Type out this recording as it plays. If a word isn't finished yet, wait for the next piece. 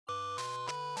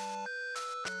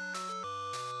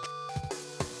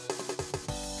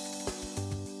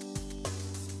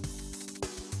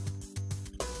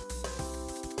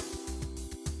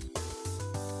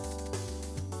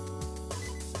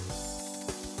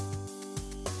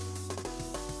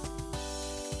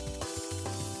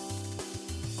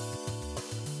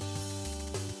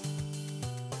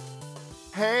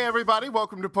Hey everybody,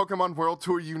 welcome to Pokemon World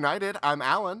Tour United. I'm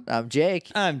Alan. I'm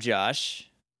Jake, I'm Josh.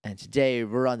 and today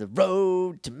we're on the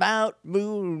road to Mount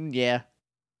Moon. Yeah,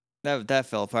 That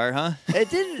fell apart, huh? it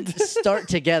didn't start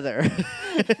together.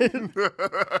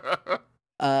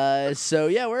 So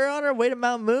yeah, we're on our way to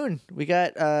Mount Moon. We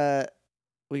got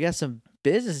some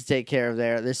business to take care of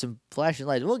there. There's some flashing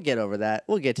lights. We'll get over that.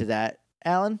 We'll get to that.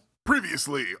 Alan,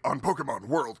 Previously on Pokemon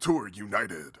World Tour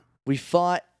United. we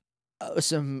fought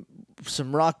some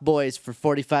rock boys for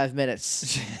 45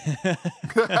 minutes.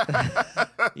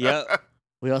 Yep.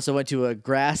 We also went to a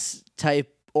grass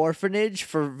type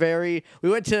orphanage we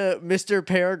went to Mr.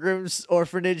 Peregrine's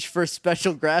orphanage for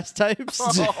special grass types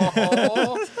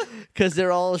because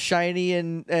they're all shiny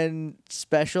and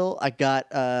special. I did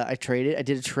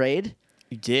a trade.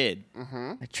 You did.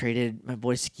 I traded my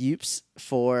boy Skeeps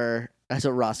for, that's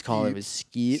what Ross called him, is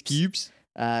Skeeps. Skeeps.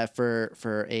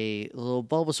 For a little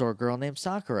Bulbasaur girl named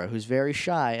Sakura who's very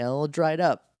shy and a little dried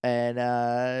up and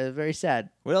very sad.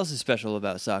 What else is special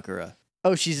about Sakura?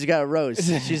 Oh, she's got a rose.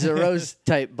 She's a rose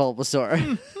type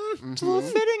Bulbasaur. It's a little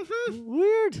fitting.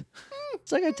 Weird.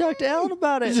 It's like I talked to Alan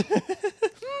about it.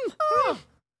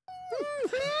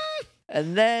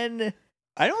 And then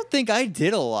I don't think I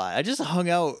did a lot. I just hung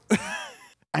out.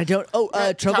 I don't. Oh,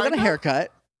 Trouble got a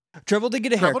haircut. Trouble did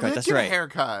get a Trouble haircut. did That's get right. a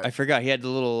haircut. I forgot he had the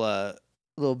little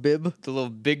Little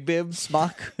big bib.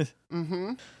 smock.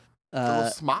 Mm-hmm. Little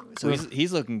smock. So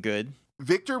he's looking good.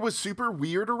 Victor was super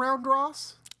weird around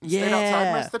Ross. He stayed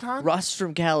outside most of the time. Ross is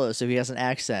from Kalos, so he has an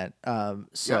accent.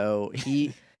 So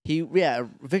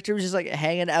Victor was just like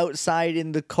hanging outside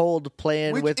in the cold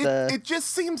playing Which with the. it just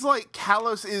seems like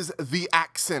Kalos is the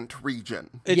accent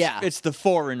region. It's the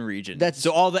foreign region.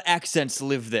 So all the accents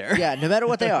live there. Yeah, no matter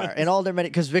what they are, and all their many,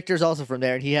 because Victor's also from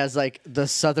there, and he has like the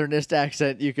southernest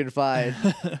accent you can find.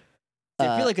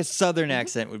 I feel like a southern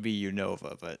accent would be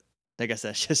Unova, but I guess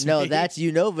that's just No, me. that's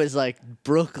Unova's like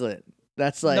Brooklyn.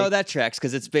 That's like No, that tracks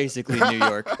because it's basically New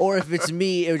York. or if it's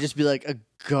me, it would just be like a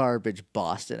garbage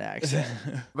Boston accent.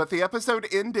 But the episode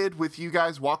ended with you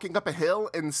guys walking up a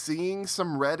hill and seeing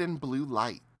some red and blue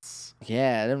lights.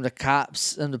 Yeah, them the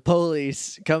cops and the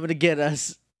police coming to get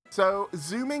us. So,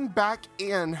 zooming back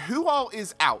in, who all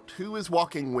is out? Who is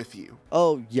walking with you?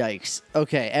 Oh, yikes.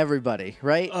 Okay, everybody,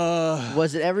 right?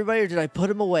 Was it everybody or did I put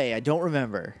him away? I don't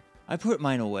remember. I put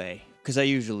mine away because I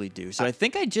usually do. So I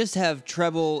think I just have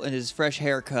Treble and his fresh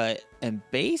haircut and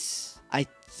Base. I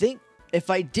think if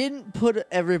I didn't put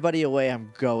everybody away,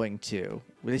 I'm going to.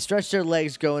 They stretched their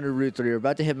legs going to Route 3. We're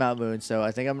about to hit Mount Moon, so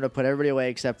I think I'm going to put everybody away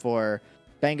except for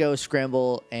Bango,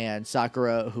 Scramble, and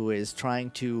Sakura, who is trying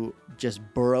to just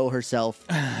burrow herself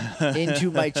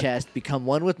into my chest, become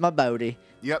one with my body.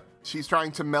 Yep, she's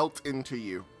trying to melt into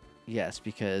you. Yes,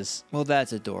 because... Well,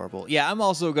 that's adorable. Yeah, I'm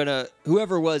also gonna...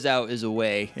 Whoever was out is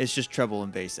away. It's just Treble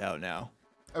and Base out now.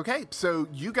 Okay, so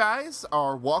you guys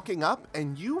are walking up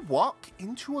and you walk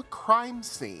into a crime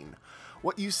scene.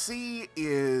 What you see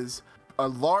is a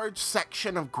large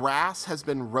section of grass has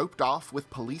been roped off with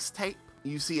police tape.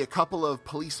 You see a couple of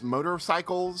police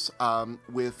motorcycles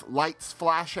with lights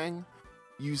flashing.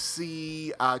 You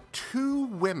see two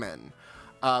women,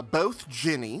 both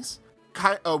Jennies.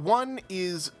 One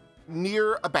is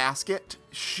near a basket.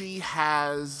 She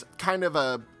has kind of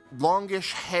a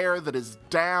longish hair that is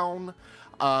down.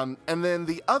 And then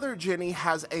the other Jenny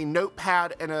has a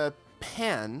notepad and a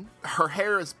pen. Her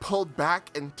hair is pulled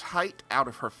back and tight out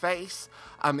of her face,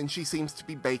 and she seems to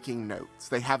be making notes.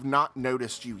 They have not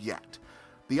noticed you yet.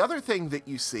 The other thing that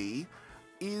you see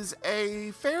is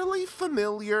a fairly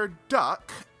familiar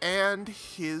Duck and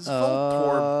his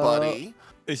Voltorb buddy.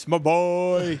 It's my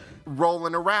boy.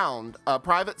 Rolling around.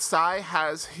 Private Sai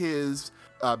has his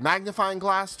magnifying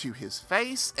glass to his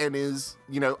face and is,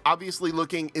 obviously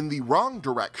looking in the wrong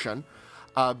direction.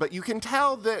 But you can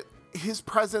tell that his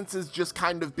presence is just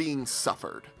kind of being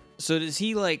suffered. So does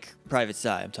he, Private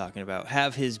Sai I'm talking about,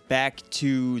 have his back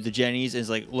to the Jennies and is,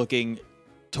 looking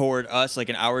toward us,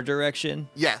 in our direction?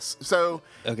 Yes. So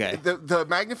Okay. The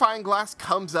magnifying glass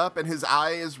comes up and his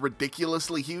eye is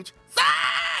ridiculously huge.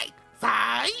 Sai!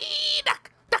 Sai! Duck,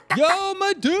 duck, duck, Yo,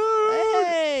 my dude!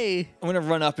 Hey! I'm gonna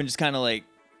run up and just kind of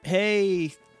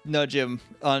hey, nudge him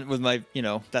on with my,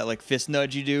 that fist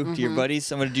nudge you do to your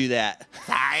buddies. I'm gonna do that.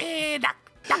 Sai! Duck,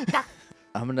 duck, duck.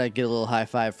 I'm going to get a little high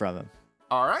five from him.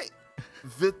 All right.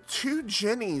 The two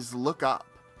Jennies look up.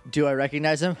 Do I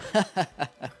recognize him?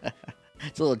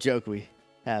 It's a little joke we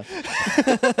have.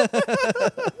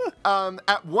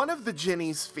 At one of the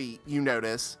Jenny's feet, you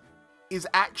notice, is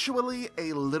actually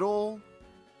a little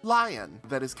lion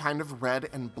that is kind of red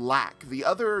and black. The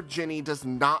other Jenny does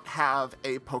not have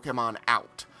a Pokemon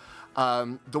out.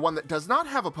 The one that does not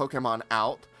have a Pokemon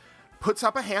out puts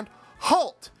up a hand.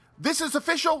 Halt! This is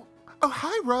official. Oh,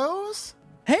 hi, Rose.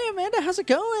 Hey, Amanda, how's it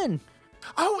going?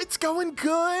 Oh, it's going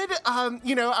good.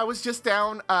 I was just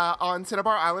down on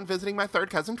Cinnabar Island visiting my third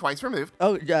cousin twice removed.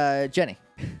 Oh, Jenny.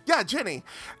 Yeah, Jenny.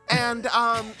 And,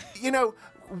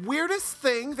 weirdest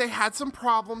thing, they had some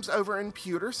problems over in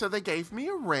Pewter, so they gave me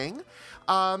a ring.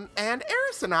 And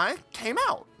Eris and I came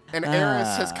out. And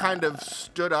Eris has kind of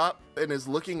stood up and is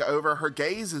looking over. Her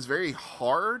gaze is very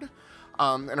hard,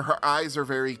 and her eyes are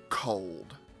very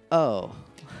cold. Oh.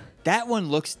 That one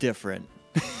looks different.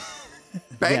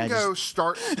 Bango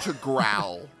starts to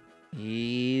growl.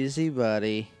 Easy,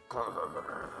 buddy.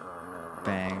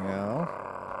 Bango.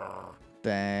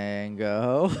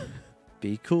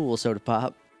 Be cool, Soda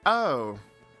Pop. Oh,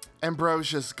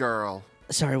 Ambrosia's girl.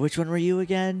 Sorry, which one were you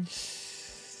again?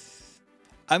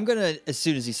 I'm gonna, as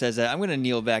soon as he says that, I'm gonna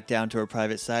kneel back down to our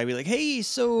private side, be like, "Hey,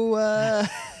 so,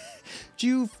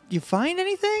 did you find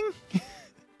anything?"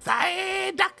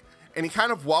 Psyduck! And he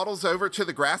kind of waddles over to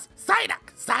the grass. Psyduck!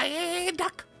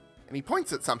 And he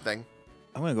points at something.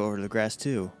 I'm gonna go over to the grass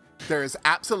too. There is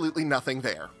absolutely nothing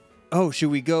there. Oh,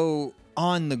 should we go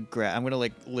on the grass? I'm gonna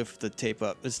lift the tape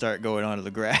up and start going onto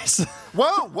the grass.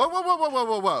 Whoa!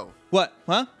 What?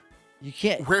 Huh? You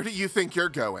can't. Where do you think you're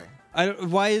going?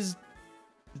 Why is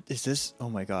this? Oh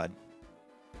my God!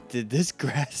 Did this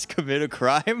grass commit a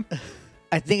crime?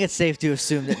 I think it's safe to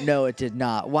assume that no, it did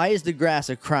not. Why is the grass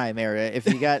a crime area? If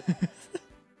you got,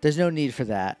 there's no need for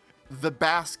that. The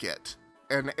basket.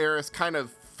 And Eris kind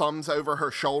of thumbs over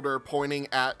her shoulder, pointing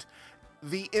at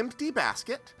the empty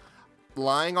basket,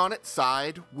 lying on its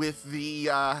side with the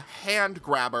hand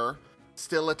grabber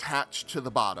still attached to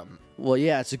the bottom. Well,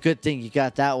 yeah, it's a good thing you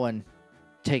got that one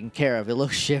taken care of. It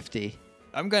looks shifty.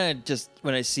 I'm gonna just,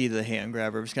 when I see the hand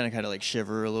grabber, I'm just gonna kind of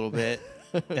shiver a little bit.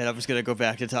 And I'm just gonna go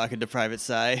back to talking to Private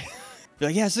Sci. Be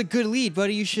like, yeah, it's a good lead,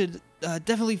 buddy. You should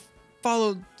definitely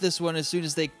follow this one as soon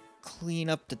as they clean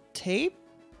up the tape.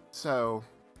 So,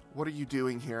 what are you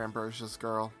doing here, Ambrosia's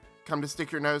girl? Come to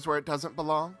stick your nose where it doesn't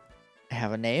belong? I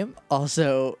have a name.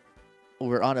 Also,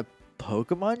 we're on a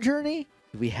Pokemon journey.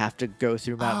 We have to go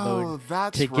through Mount Moon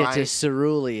that's to get to right.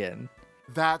 Cerulean.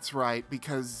 That's right,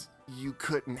 because you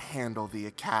couldn't handle the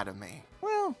academy.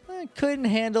 Well, I couldn't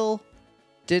handle,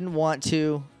 didn't want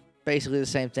to. Basically the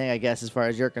same thing, I guess, as far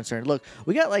as you're concerned. Look,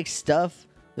 we got stuff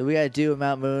that we got to do at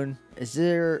Mount Moon. Is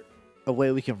there a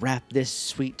way we can wrap this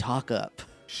sweet talk up?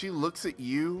 She looks at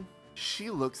you. She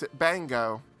looks at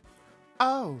Bango.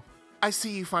 Oh, I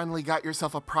see you finally got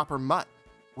yourself a proper mutt.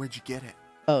 Where'd you get it?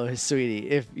 Oh, sweetie,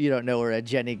 if you don't know where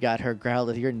Jenny got her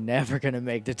Growlithe, you're never going to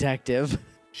make detective.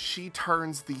 She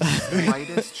turns the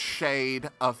slightest shade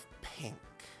of pink.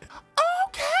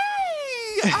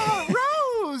 Okay!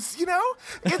 Rose,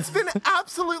 it's been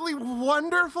absolutely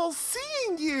wonderful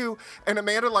seeing you. And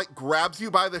Amanda, grabs you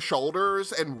by the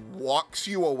shoulders and walks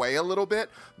you away a little bit.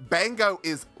 Bango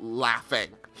is laughing.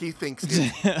 He thinks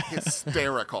it's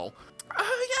hysterical.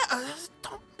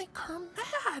 Don't make her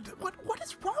mad. What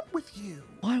is wrong with you?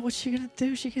 Why? What's she going to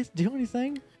do? She can't do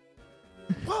anything.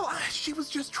 Well, she was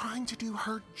just trying to do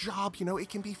her job. It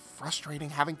can be frustrating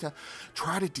having to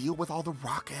try to deal with all the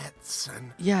rockets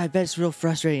and... Yeah, I bet it's real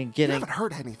frustrating getting... You haven't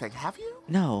heard anything, have you?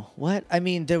 No. What? I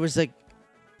mean, there was,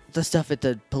 the stuff at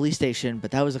the police station,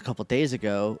 but that was a couple days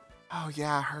ago. Oh,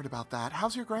 yeah, I heard about that.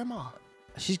 How's your grandma?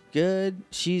 She's good.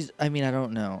 I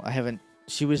don't know.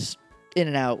 She was in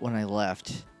and out when I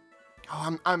left.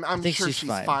 Oh, I'm sure she's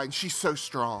fine. She's so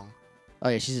strong. Oh,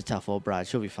 yeah, she's a tough old broad.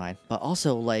 She'll be fine. But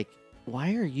also,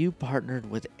 why are you partnered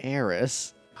with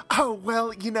Eris? Oh,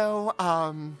 well,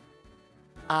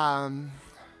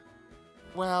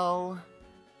 well...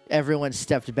 Everyone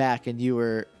stepped back and you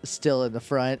were still in the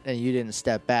front and you didn't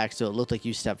step back, so it looked like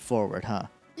you stepped forward, huh?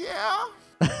 Yeah.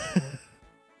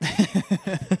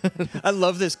 I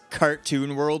love this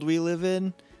cartoon world we live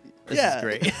in. This is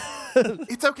great.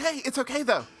 It's okay,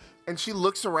 though. And she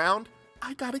looks around.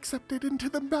 I got accepted into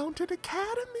the Mountain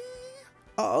Academy.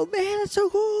 Oh, man, that's so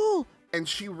cool. And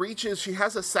she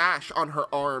has a sash on her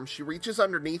arm. She reaches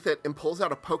underneath it and pulls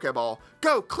out a Pokeball.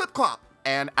 Go, clip clop.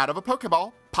 And out of a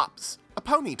Pokeball pops a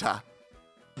Ponyta.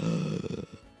 I'm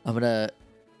going to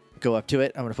go up to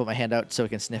it. I'm going to put my hand out so it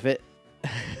can sniff it.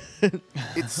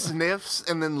 It sniffs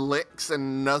and then licks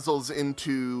and nuzzles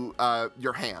into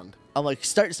your hand. I'm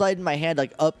start sliding my hand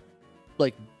up,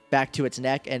 back to its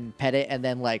neck and pet it and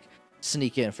then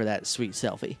sneak in for that sweet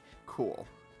selfie. Cool.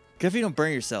 Good if you don't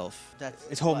burn yourself.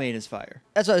 It's homemade as fire.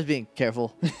 That's why I was being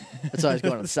careful. That's why I was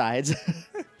going on the sides.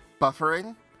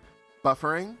 Buffering.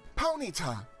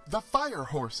 Ponyta, the fire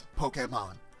horse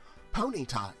Pokemon.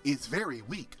 Ponyta is very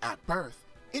weak at birth.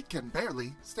 It can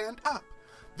barely stand up.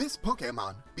 This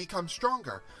Pokemon becomes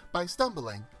stronger by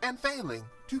stumbling and failing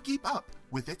to keep up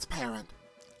with its parent.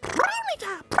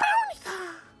 Brownica!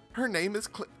 Brownica! Her name is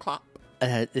Clip Clop.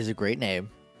 That is a great name.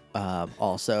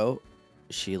 Also,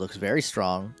 she looks very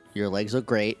strong. Your legs look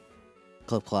great.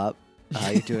 Clip Clop.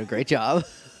 You're doing a great job.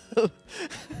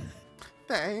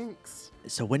 Thanks.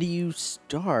 So when do you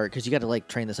start? Because you got to like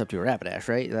train this up to a Rapidash,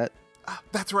 right?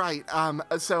 That's right.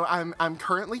 So I'm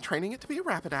currently training it to be a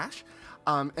Rapidash.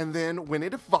 And then when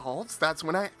it evolves, that's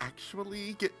when I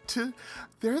actually get to...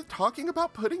 They're talking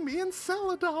about putting me in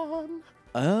Celadon.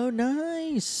 Oh,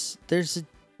 nice. There's a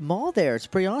mall there. It's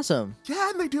pretty awesome. Yeah,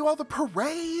 and they do all the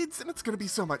parades, and it's going to be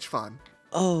so much fun.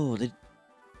 Oh, they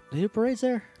do parades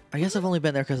there? I guess I've only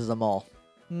been there because of the mall.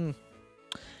 Been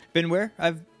where?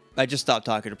 I just stopped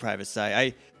talking to Private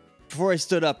Side. Before I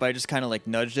stood up, I just kind of like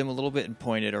nudged him a little bit and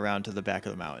pointed around to the back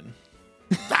of the mountain.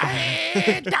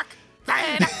 Duck, duck,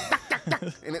 duck, duck.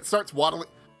 And it starts waddling.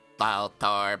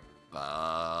 Baltar,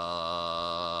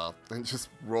 and just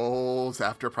rolls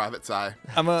after Private Side.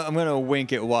 I'm gonna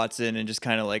wink at Watson and just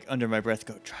kind of like under my breath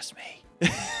go, trust me.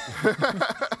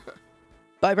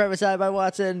 Bye, Private Side. Bye,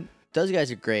 Watson. Those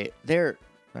guys are great. They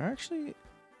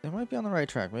might be on the right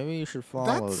track. Maybe you should follow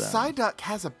That them. Psyduck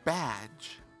has a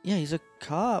badge. Yeah, he's a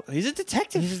cop. He's a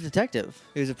detective. He's a detective.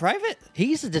 He was a private.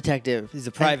 He's a detective. He's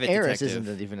a private and Eris detective.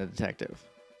 isn't even a detective.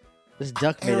 This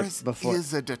duck made Eris it before.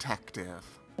 is a detective.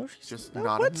 No, she's Just no,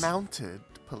 not what? a mounted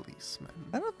policeman.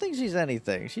 I don't think she's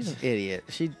anything. She's an idiot.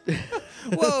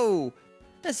 Whoa,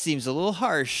 that seems a little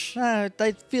harsh. I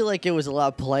feel like it was a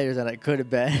lot politer than it could have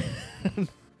been.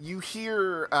 You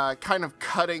hear kind of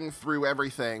cutting through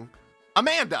everything.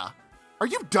 Amanda, are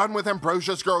you done with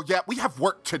Ambrosia's girl yet? We have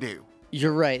work to do.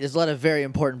 You're right. There's a lot of very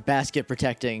important basket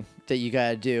protecting that you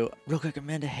gotta do. Real quick,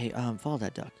 Amanda. Hey, follow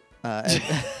that duck.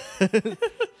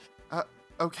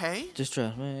 Okay. Just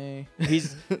trust me.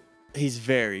 He's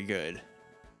very good.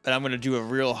 And I'm gonna do a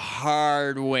real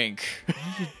hard wink. What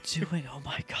are you doing? Oh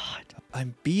my god.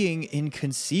 I'm being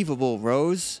inconceivable,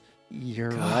 Rose. You're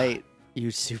God. right. You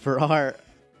super are. All right,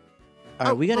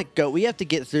 Oh, we gotta go. We have to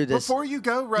get through this. Before you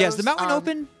go, Rose. Yeah, is the mountain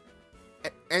open?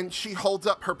 And she holds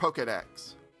up her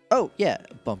Pokedex. Oh yeah,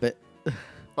 bump it.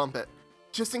 Bump it.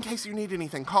 Just in case you need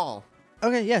anything, call.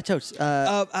 Okay, yeah, totes.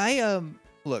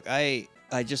 Look, I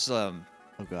just Oh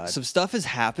god. some stuff has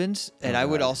happened, and Oh, I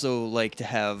would God. also like to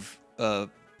have a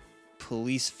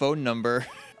police phone number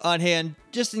on hand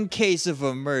just in case of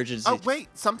emergency. Oh, wait,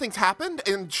 something's happened?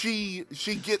 And she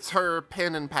gets her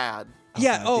pen and pad.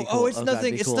 Yeah. that'd be cool. It's Oh, that'd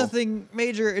nothing. be It's cool. nothing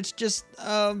major. It's just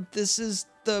this is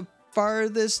the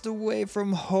farthest away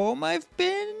from home I've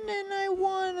been, and I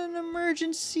want an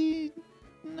emergency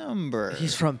number.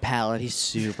 He's from Pallet. He's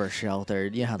super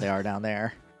sheltered. You know how they are down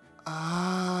there.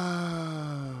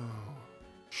 Oh,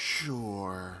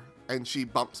 sure. And she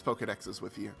bumps Pokedexes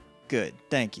with you. Good.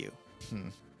 Thank you.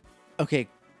 Okay,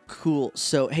 cool.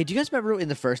 So, hey, do you guys remember in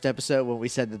the first episode when we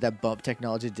said that bump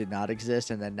technology did not exist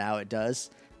and then now it does?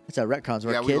 That's how retcons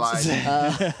work, Yeah, we kids.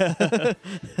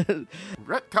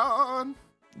 Retcon!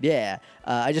 Yeah,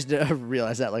 I just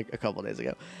realized that like a couple days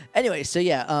ago. Anyway, so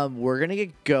yeah, we're gonna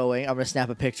get going. I'm gonna snap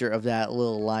a picture of that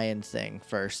little lion thing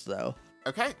first, though.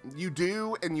 Okay, you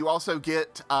do, and you also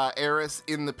get Eris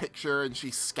in the picture, and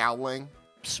she's scowling.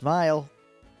 Smile.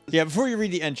 Yeah. Before you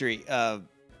read the entry, I'm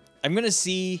gonna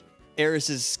see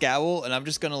Eris's scowl, and I'm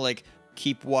just gonna like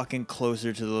keep walking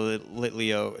closer to the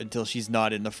Litleo until she's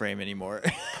not in the frame anymore,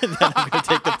 and then I'm gonna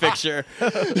take the picture.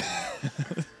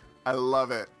 I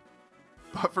love it.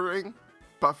 Buffering.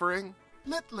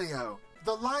 Litleo,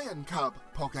 the lion cub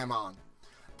Pokemon.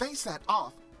 They set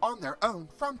off on their own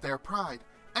from their pride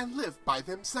and live by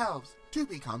themselves to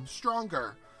become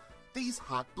stronger. These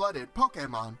hot-blooded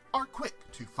Pokemon are quick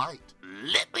to fight.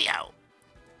 Litleo!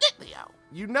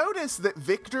 You notice that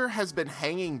Victor has been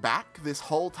hanging back this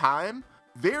whole time,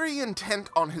 very intent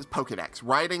on his Pokedex,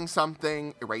 writing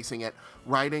something, erasing it,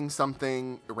 writing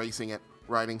something, erasing it,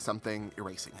 writing something,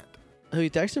 erasing it. Who you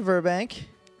texted, Verbank?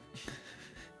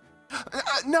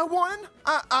 No one?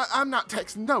 I'm not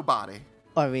texting nobody.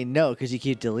 I mean, no, because you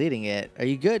keep deleting it. Are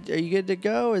you good? Are you good to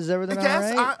go? Is everything all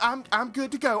Yes, right? I'm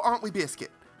good to go, aren't we,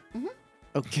 Biscuit?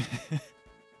 Okay.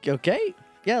 Okay.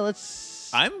 Yeah,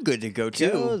 let's I'm good to go too.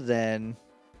 go then.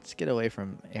 Let's get away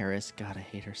from Eris. God, I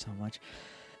hate her so much.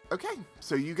 Okay,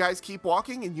 so you guys keep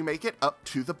walking and you make it up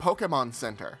to the Pokemon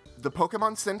Center. The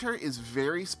Pokemon Center is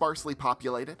very sparsely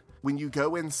populated. When you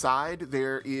go inside,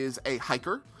 there is a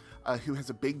hiker who has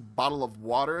a big bottle of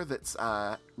water that's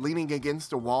leaning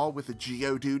against a wall with a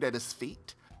Geodude at his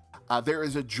feet. There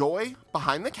is a Joy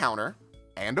behind the counter,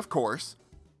 and of course,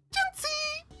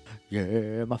 Jinsey!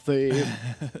 Yeah, my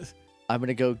fave. I'm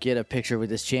gonna go get a picture with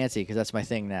this Chansey because that's my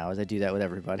thing now. Is I do that with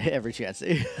everybody, every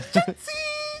Chansey.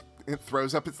 It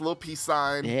throws up its little peace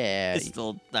sign. Yeah. Its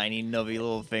little tiny nubby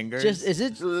little fingers. Just is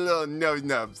it? Little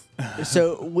nubs.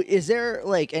 So is there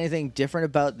like anything different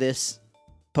about this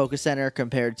Poke Center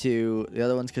compared to the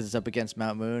other ones because it's up against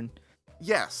Mount Moon?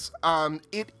 Yes.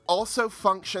 It also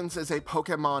functions as a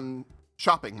Pokemon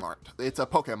shopping mart. It's a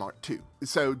Pokemart too.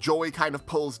 So Joy kind of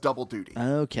pulls double duty.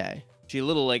 Okay. She a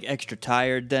little like extra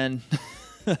tired then,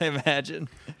 I imagine.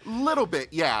 Little bit,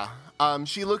 yeah.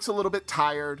 She looks a little bit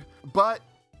tired, but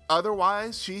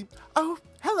otherwise Oh,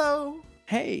 hello.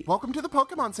 Hey. Welcome to the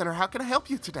Pokemon Center. How can I help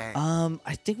you today?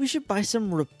 I think we should buy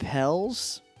some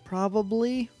repels,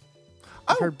 probably.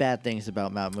 I've heard bad things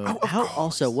about Mount Moon.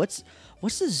 Also, what's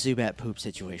the Zubat poop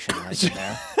situation like in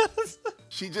there?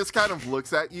 She just kind of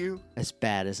looks at you. That's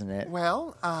bad, isn't it?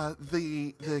 Well,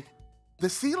 the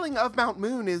ceiling of Mount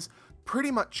Moon is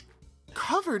pretty much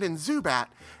covered in Zubat,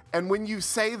 and when you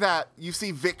say that, you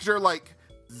see Victor like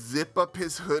zip up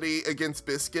his hoodie against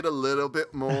Biscuit a little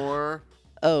bit more.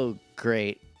 Oh,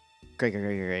 great.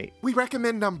 Great. We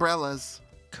recommend umbrellas.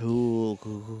 Cool.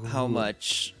 How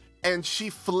much? And she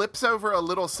flips over a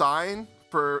little sign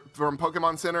from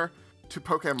Pokemon Center to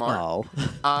Pokemart.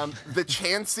 Oh. The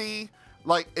Chansey,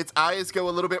 like, its eyes go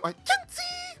a little bit like,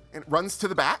 Chansey! And it runs to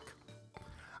the back.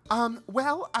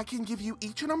 Well, I can give you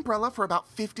each an umbrella for about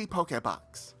 50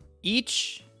 Pokebucks.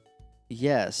 Each?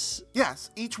 Yes. Yes,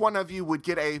 each one of you would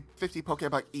get a 50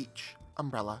 Pokebuck each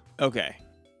umbrella. Okay.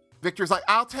 Victor's like,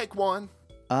 I'll take one.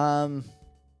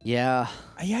 Yeah.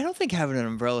 Yeah, I don't think having an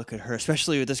umbrella could hurt,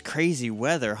 especially with this crazy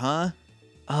weather, huh?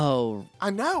 Oh, I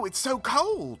know, it's so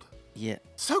cold. yeah.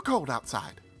 So cold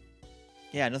outside.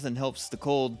 Yeah, nothing helps the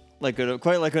cold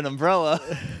quite like an umbrella.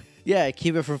 Yeah,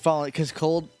 keep it from falling, because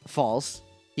cold falls.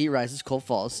 Heat rises, cold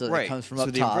falls, so Right. it comes from so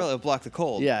up the top. umbrella will block the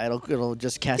cold. Yeah, it'll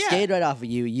just cascade right off of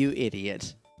you, you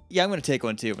idiot. Yeah, I'm gonna take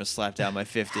one too. I'm gonna slap down my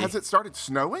 50. Has it started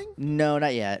snowing? No,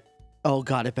 not yet. Oh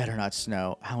god, it better not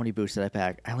snow. How many boots did I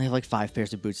pack? I only have like 5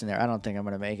 pairs of boots in there. I don't think I'm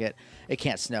gonna make it. It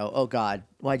can't snow. Oh god,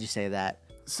 why'd you say that?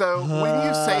 So when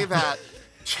you say that,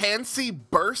 Chansey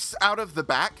bursts out of the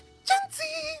back.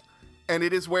 Chansey! And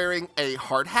it is wearing a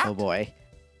hard hat. Oh boy.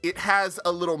 It has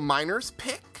a little miner's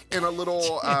pick and a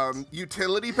little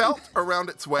utility belt around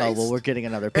its waist. Oh well, we're getting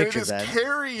another and it picture is then.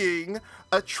 carrying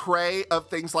a tray of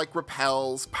things like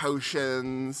repels,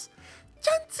 potions.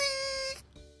 Chansey!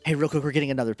 Hey, real quick, we're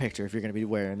getting another picture if you're gonna be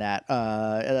wearing that.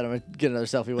 And then I'm gonna get another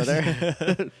selfie with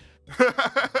her.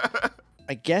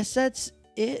 I guess that's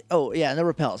it. Oh yeah, and the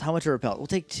repels. How much are repels? We'll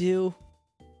take 2.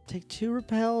 Take 2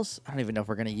 repels. I don't even know if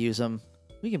we're gonna use them.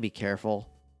 We can be careful.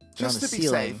 They're on Just the to be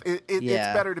ceiling. safe. It's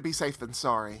Yeah. better to be safe than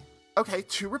sorry. Okay,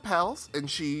 2 repels, and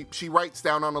she writes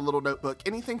down on a little notebook.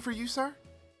 Anything for you, sir?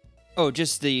 Oh,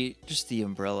 just the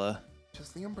umbrella.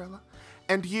 Just the umbrella.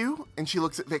 And you? And she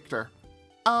looks at Victor.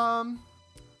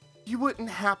 You wouldn't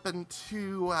happen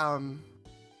to,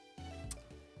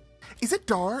 is it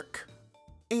dark?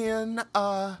 And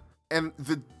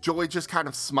the Joy just kind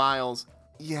of smiles.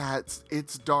 Yeah,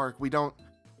 it's dark.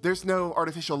 There's no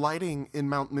artificial lighting in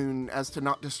Mount Moon as to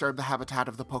not disturb the habitat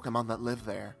of the Pokemon that live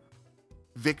there.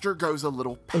 Victor goes a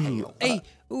little pale. Hey,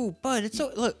 bud,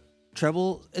 look,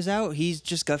 Treble is out. He's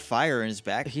just got fire in his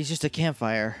back. He's just a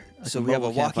campfire. So we have a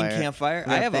mobile walking campfire.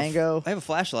 We I got have Bango. I have a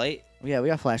flashlight. Yeah, we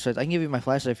got flashlights. I can give you my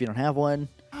flashlight if you don't have one.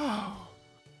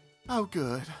 Oh,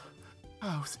 good.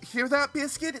 Oh, hear that,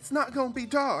 Biscuit? It's not gonna be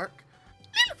dark.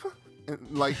 And,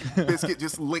 like, Biscuit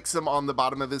just licks him on the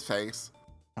bottom of his face.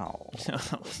 Oh.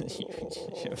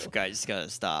 Guys, gotta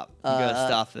stop. You gotta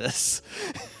stop this.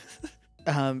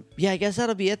 Yeah, I guess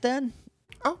that'll be it then.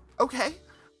 Oh, okay.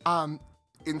 And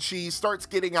she starts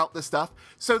getting out the stuff.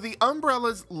 So the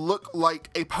umbrellas look like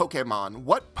a Pokemon.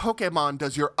 What Pokemon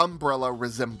does your umbrella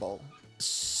resemble?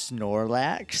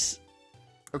 Snorlax.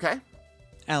 Okay.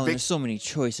 Alan, there's so many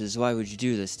choices. Why would you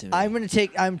do this to me?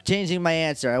 I'm changing my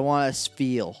answer. I want a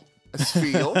Spheal. A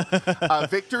Spheal.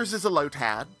 Victor's is a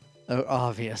Lotad. Oh,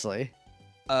 obviously.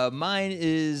 Mine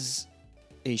is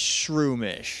a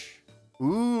Shroomish.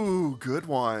 Ooh, good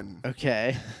one.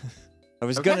 Okay. I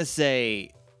was Okay. gonna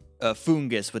say a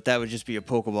Fungus, but that would just be a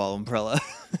Pokeball umbrella.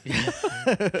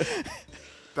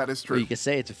 That is Or true. you could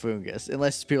say it's a fungus.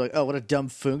 Unless people are like, oh, what a dumb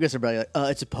fungus. Or like,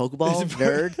 it's a Pokeball,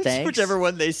 nerd, thanks. Whichever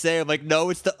one they say, I'm like, no,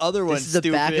 it's the other one. This is the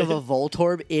stupid. back of a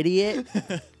Voltorb, idiot.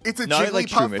 It's a No, I Jigglypuff like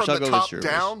Shroomish. from I'll the go with top Shroomish.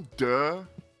 down. Duh.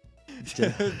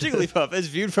 Jigglypuff as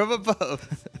viewed from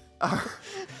above.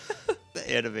 The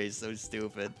anime is so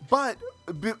stupid. But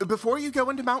before you go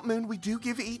into Mount Moon, we do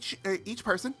give each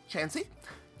person, Chansey,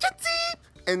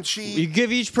 And You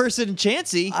give each person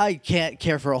Chansey. I can't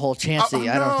care for a whole Chansey.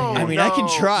 I don't think. I mean, I can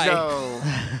try. No.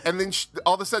 And then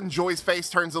all of a sudden, Joy's face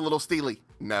turns a little steely.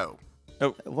 No.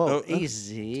 Oh, Whoa,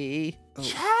 easy.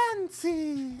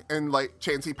 Chansey! And like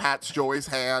Chansey pats Joy's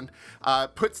hand,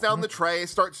 puts down the tray,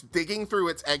 starts digging through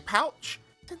its egg pouch.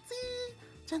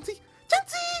 Chansey!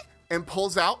 And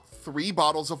pulls out 3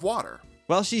 bottles of water.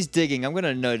 While she's digging, I'm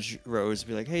gonna nudge Rose and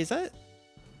be like, "Hey, is that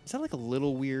like a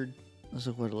little weird? This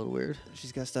is what a little weird.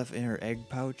 She's got stuff in her egg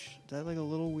pouch. Is that like a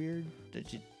little weird?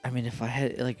 Did you?" I mean, if I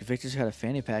had like Victor's got a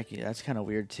fanny pack, that's kind of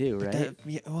weird too, right?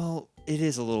 Yeah, well, it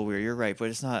is a little weird. You're right, but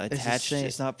it's not It's the attached. same-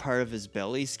 It's not part of his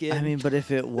belly skin. I mean, but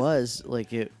if it was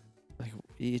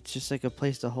it's just like a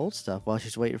place to hold stuff while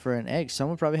she's waiting for an egg.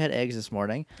 Someone probably had eggs this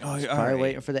morning. Oh, She's all probably right.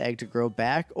 waiting for the egg to grow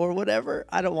back or whatever.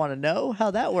 I don't want to know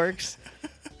how that works,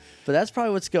 but that's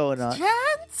probably what's going on.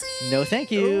 Chansey! No,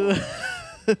 thank you.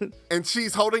 And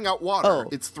she's holding out water. Oh.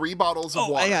 It's 3 bottles of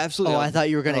oh, water. yeah, absolutely. Oh, I thought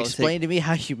you were going to I'll explain to me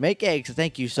how you make eggs.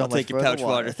 Thank you so I'll much take your for pouch the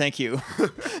water. Thank you.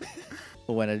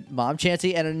 When a mom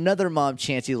Chansey and another mom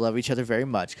Chansey love each other very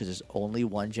much because there's only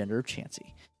one gender of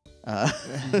Chansey.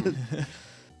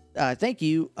 Thank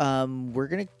you. We're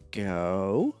gonna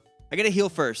go. I gotta heal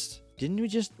first. Didn't we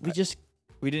just?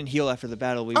 We didn't heal after the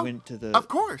battle. We Oh, went to the. Of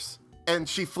course. And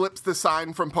she flips the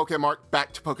sign from Pokemon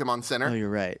back to Pokemon Center. Oh, you're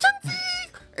right.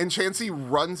 And Chansey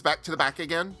runs back to the back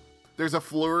again. There's a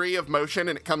flurry of motion,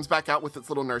 and it comes back out with its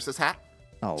little nurse's hat.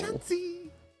 Oh, Chansey!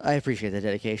 I appreciate the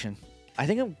dedication. I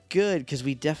think I'm good because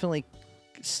we definitely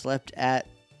slept at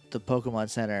the Pokemon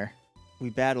Center. We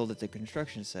battled at the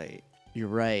construction site. You're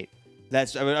right.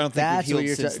 That's. I don't think That's we've what healed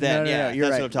you're since ta- then. No, yeah, you're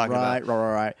that's right. what I'm talking right,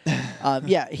 about. Right.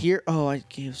 Yeah. Here. Oh, I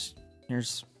gives.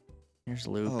 Here's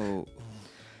Luke. Oh,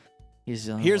 He's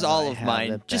the only here's one all I of have mine,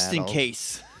 that just in battled.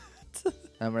 case.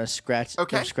 I'm gonna scratch.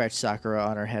 Okay. Gonna scratch Sakura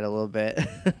on her head a little bit.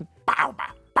 Bow, bow,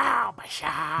 bow,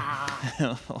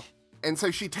 basha. And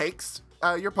so she takes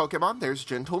your Pokemon. There's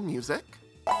gentle music.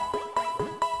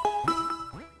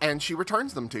 And she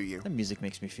returns them to you. That music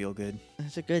makes me feel good.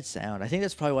 It's a good sound. I think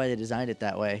that's probably why they designed it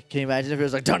that way. Can you imagine if it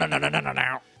was like no,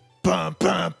 Bum,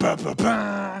 bum, bum, bum,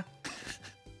 bum.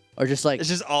 or just like It's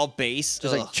just all bass.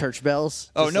 just like Ugh. church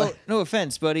bells? Oh Just no, like- no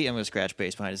offense, buddy. I'm gonna scratch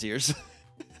bass behind his ears.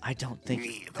 I don't think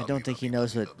he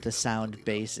knows what the sound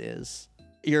bass is.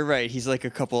 You're right. He's like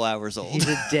a couple hours old. He's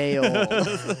a day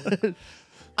old.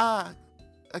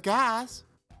 Guys,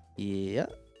 Yeah.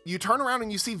 you turn around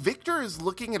and you see Victor is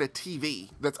looking at a TV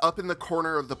that's up in the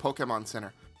corner of the Pokemon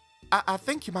Center. I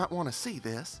think you might want to see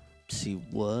this. See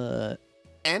what?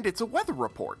 And it's a weather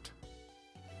report.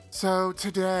 So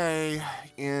today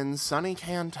in sunny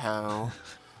Kanto,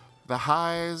 the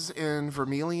highs in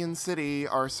Vermilion City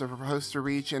are supposed to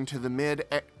reach into the mid.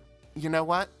 You know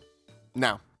what?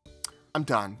 No, I'm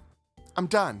done.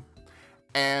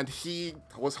 And he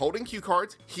was holding cue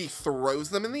cards. He throws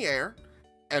them in the air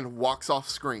and walks off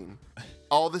screen.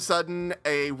 All of a sudden,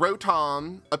 a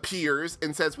Rotom appears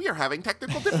and says, "We are having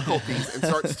technical difficulties," and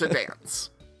starts to dance.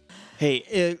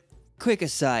 Hey, quick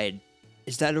aside.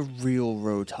 Is that a real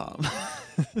Rotom?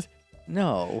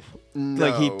 No.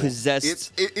 Like he No.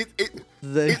 possessed- It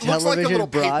The looks like a television little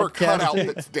paper cutout broadcasting.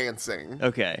 that's dancing.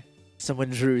 Okay. Someone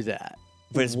drew that.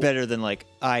 But it's better than like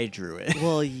I drew it.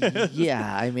 Well,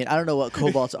 yeah. I mean, I don't know what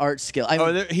Cobalt's art skill. I mean,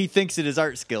 Oh, he thinks it is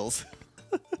art skills.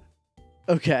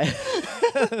 okay.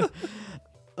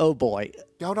 Oh boy.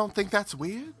 Y'all don't think that's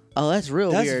weird? Oh, that's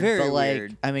real That's weird. very but like,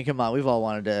 weird. I mean, come on. We've all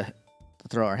wanted to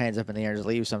throw our hands up in the air and just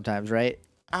leave sometimes, right?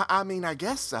 I mean, I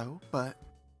guess so, but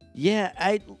Yeah.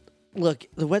 Look.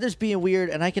 The weather's being weird,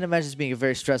 and I can imagine this being a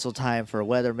very stressful time for a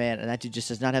weatherman, and that dude just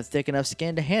does not have thick enough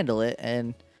skin to handle it,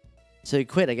 and so he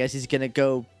quit. I guess he's gonna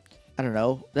go. I don't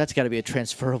know. That's got to be a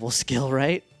transferable skill,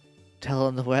 right?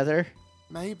 Telling the weather.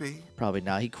 maybe. Probably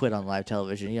not. He quit on live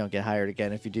television. You don't get hired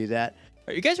again if you do that.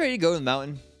 Are you guys ready to go to the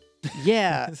mountain?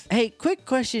 Yeah. Hey, quick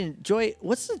question, Joy.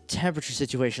 What's the temperature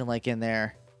situation like in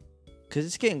there? Because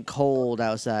it's getting cold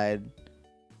outside.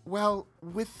 Well,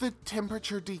 with the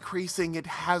temperature decreasing, it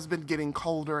has been getting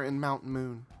colder in Mountain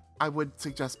Moon. I would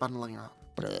suggest bundling up.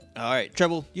 All right,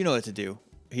 Treble, you know what to do.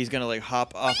 He's gonna like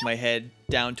hop off my head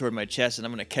down toward my chest, and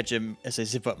I'm gonna catch him as I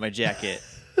zip up my jacket.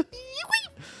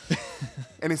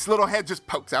 And his little head just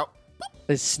pokes out.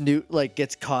 His snoot like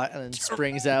gets caught and then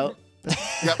springs out.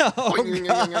 Yep. Oh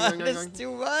God, that's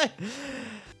too much.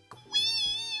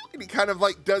 And he kind of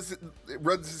like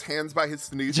runs his hands by his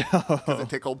snoot because it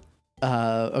tickled.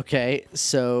 Okay.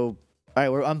 So, all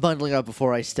right, I'm bundling up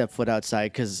before I step foot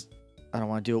outside because I don't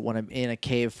want to do it when I'm in a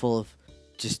cave full of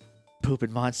just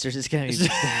pooping monsters. It's gonna be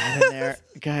bad in there,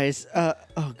 guys.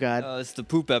 Oh God. It's the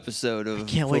poop episode of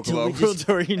Can't wait till we Pokemon World just.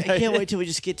 Tour I United. can't wait till we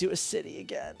just get to a city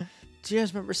again. Do you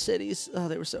guys remember cities? Oh,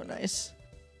 they were so nice.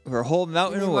 We're a whole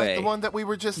mountain You mean away. like the one that we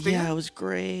were just in? Yeah, it was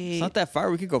great. It's not that far.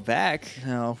 We could go back.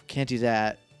 No, can't do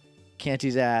that. Can't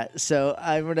do that. So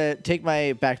I'm going to take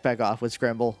my backpack off with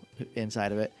Scramble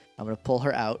inside of it. I'm going to pull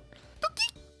her out.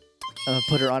 I'm going to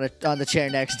put her on the chair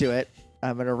next to it.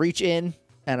 I'm going to reach in,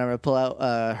 and I'm going to pull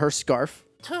out her scarf.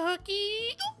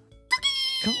 Turkey.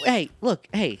 Come, hey, look,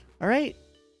 hey, all right?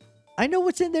 I know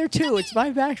what's in there, too. It's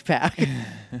my backpack.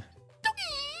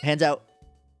 Hands out.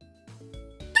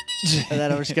 And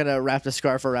then I'm just going to wrap the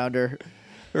scarf around her.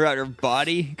 Around her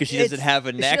body because she doesn't have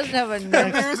a neck. She doesn't have a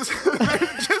neck. There's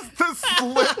just the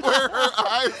slit where her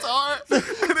eyes are, and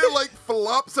it like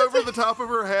flops over the top of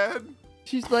her head.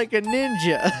 She's like a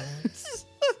ninja.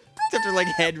 Except her like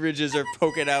head ridges are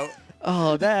poking out.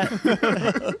 Oh, that.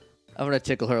 I'm going to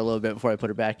tickle her a little bit before I put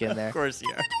her back in there. Of course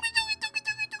you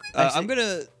are. I'm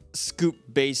gonna scoop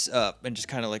Base up and just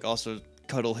kind of like also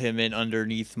cuddle him in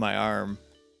underneath my arm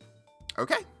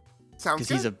Okay, sounds because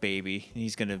good. he's a baby.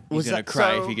 He's gonna Was that-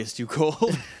 cry if so- he gets too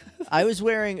cold. I was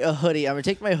wearing a hoodie. I'm going to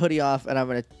take my hoodie off, and I'm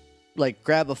going to like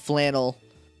grab a flannel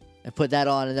and put that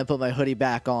on, and then put my hoodie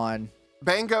back on.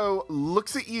 Bango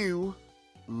looks at you,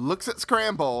 looks at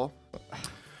Scramble,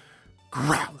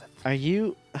 growleth. Are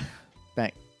you...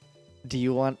 Bang. Do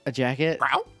you want a jacket?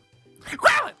 Growl?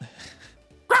 Growleth!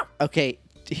 Growl! Okay,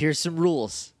 here's some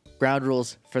rules. Ground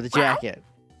rules for the Growl? jacket.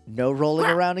 No rolling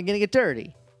around and getting it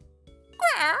dirty.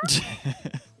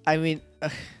 I mean,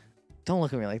 don't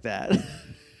look at me like that.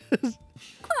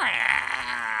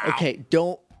 Okay,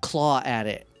 don't claw at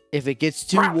it. If it gets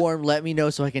too warm, let me know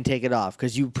so I can take it off.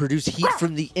 Because you produce heat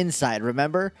from the inside,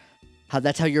 remember?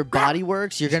 That's how your body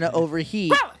works. You're going to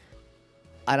overheat.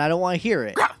 And I don't want to hear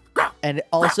it. And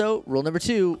also, rule number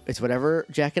 2, it's whatever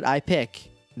jacket I pick.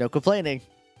 No complaining.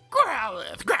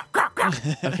 Growleth! Growl, growl, growl.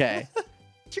 Okay.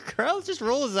 Did your girl just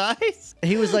roll his eyes?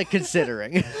 He was like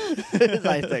considering,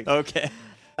 I think. Okay.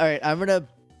 All right, I'm going to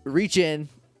reach in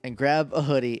and grab a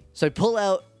hoodie. So I pull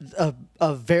out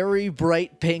a very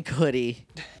bright pink hoodie.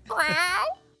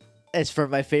 Growl. It's from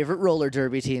my favorite roller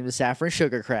derby team, the Saffron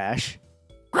Sugar Crash.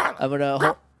 Growl.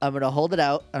 I'm gonna hold it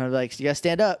out, and I'm like, so you gotta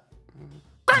stand up.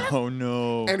 Oh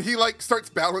no. And he like starts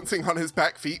balancing on his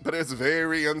back feet, but it's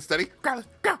very unsteady. Growleth!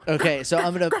 Growl. Okay, so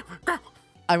I'm Growl, growl.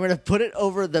 gonna put it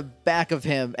over the back of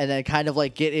him, and then kind of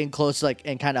like get in close, like,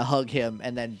 and kind of hug him,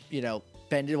 and then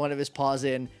bend one of his paws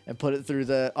in and put it through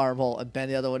the armhole, and bend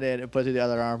the other one in and put it through the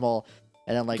other armhole,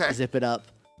 and then like Okay. zip it up,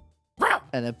 Growl.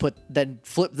 and then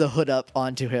flip the hood up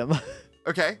onto him.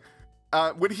 Okay.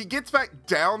 When he gets back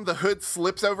down, the hood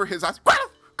slips over his eyes. Growleth!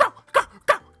 Growl, growl,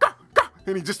 growl, growl, growl.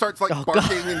 And he just starts like Oh, God.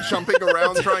 barking and jumping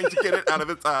around trying to get it out of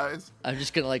its eyes. I'm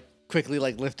just gonna like quickly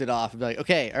like lift it off and be like,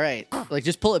 okay, all right, like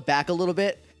just pull it back a little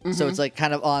bit, so it's like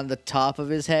kind of on the top of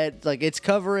his head, like it's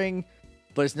covering,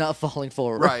 but it's not falling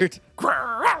forward. Right.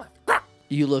 Growleth! Growl.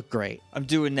 You look great. I'm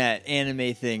doing that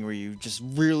anime thing where you just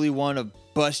really want to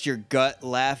bust your gut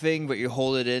laughing, but you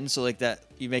hold it in so like that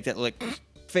you make that like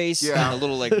face Yeah. and a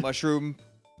little like mushroom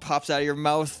pops out of your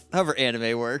mouth. However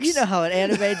anime works. You know how an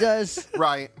anime does.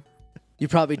 Right. You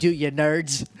probably do, you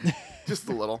nerds. Just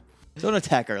a little. Don't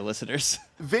attack our listeners.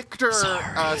 Victor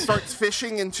starts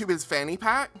fishing into his fanny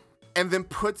pack and then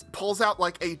pulls out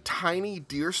like a tiny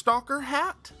deerstalker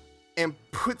hat and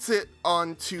puts it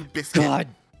onto Biscuit. God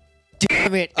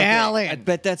damn it, Okay, Alan. I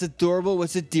bet that's adorable.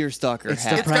 What's a deerstalker It's the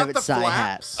hat? It's got private the side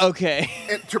flaps Okay.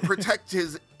 and to protect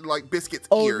his like Biscuit's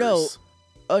Oh, ears. no.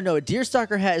 Oh no, a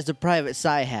deerstalker hat is the private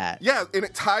side hat. Yeah, and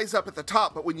it ties up at the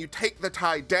top, but when you take the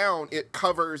tie down, it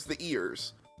covers the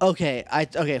ears. Okay, I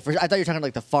thought you were talking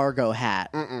like the Fargo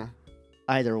hat.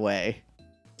 Either way,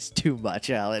 it's too much,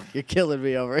 Alan. You're killing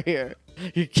me over here.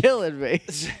 You're killing me.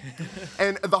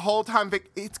 And the whole time, Vic,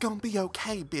 it's gonna be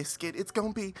okay, Biscuit. It's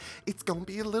gonna be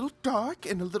a little dark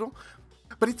and a little,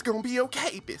 but it's gonna be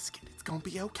okay, Biscuit. It's gonna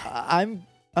be okay.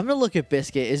 I'm gonna look at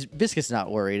Biscuit. Biscuit's not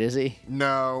worried, is he?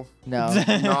 No, No.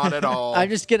 not at all. I'm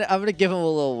gonna give him a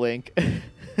little wink.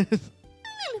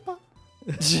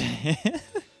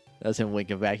 That was him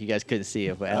winking back. You guys couldn't see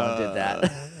it, but Alan did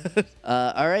that.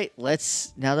 All right,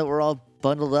 now that we're all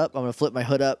bundled up, I'm gonna flip my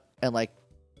hood up and I'm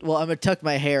gonna tuck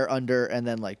my hair under and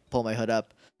then like pull my hood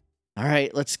up. All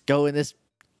right, let's go in this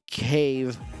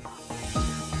cave.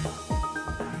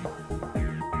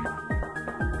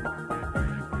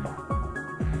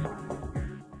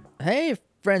 Hey,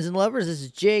 friends and lovers, this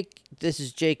is Jake. This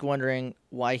is Jake wondering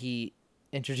why he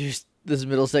introduced this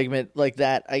middle segment like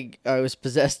that. I was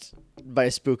possessed by a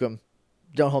spookum.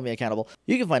 Don't hold me accountable.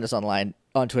 You can find us online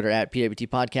on Twitter at PWT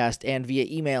Podcast and via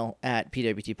email at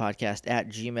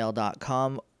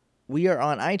pwtpodcast@gmail.com. We are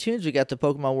on iTunes. We got the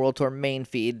Pokemon World Tour main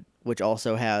feed, which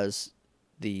also has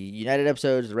the United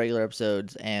episodes, the regular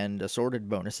episodes, and assorted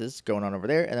bonuses going on over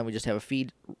there. And then we just have a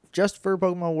feed just for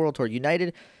Pokemon World Tour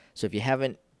United. So if you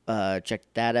haven't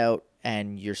checked that out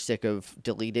and you're sick of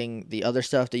deleting the other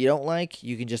stuff that you don't like,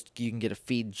 you can get a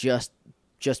feed just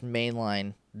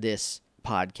mainline this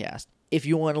podcast. If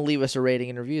you want to leave us a rating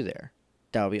and review there,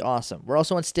 that would be awesome. We're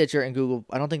also on Stitcher and Google.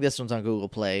 I don't think this one's on Google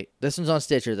Play. This one's on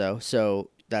Stitcher though, so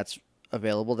that's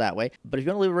available that way. But if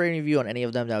you want to leave a rating review on any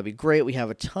of them, that would be great. We have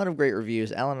a ton of great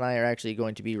reviews. Alan and I are actually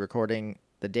going to be recording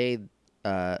the day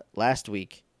last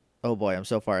week. Oh boy, I'm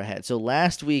so far ahead. So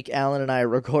last week, Alan and I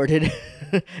recorded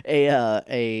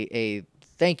a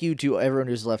thank you to everyone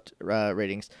who's left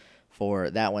ratings for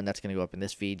that one. That's going to go up in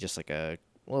this feed, just like a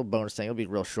little bonus thing. It'll be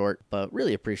real short, but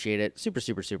really appreciate it. Super,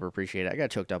 super, super appreciate it. I got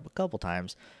choked up a couple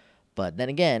times. But then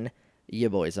again, ya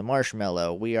boys, a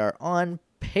marshmallow. We are on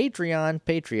Patreon,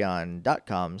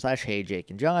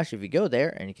 patreon.com/HeyJakeandJosh. If you go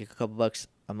there and you kick a couple bucks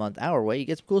a month our way, you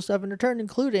get some cool stuff in return,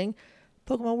 including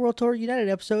Pokemon World Tour United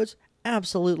episodes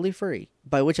absolutely free.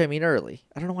 By which I mean early.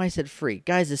 I don't know why I said free.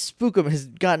 Guys, this Spookum has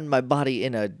gotten my body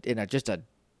in a just a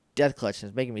death clutch and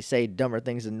it's making me say dumber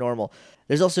things than normal.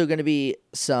 There's also going to be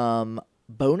some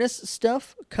bonus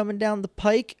stuff coming down the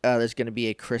pike. There's going to be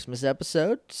a Christmas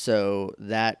episode, so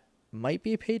that might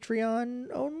be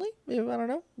Patreon only. I don't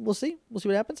know. We'll see. We'll see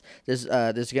what happens. There's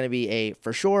going to be a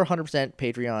for sure 100%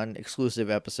 Patreon exclusive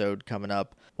episode coming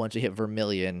up once we hit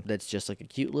Vermilion. That's just like a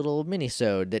cute little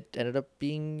mini-sode that ended up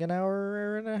being an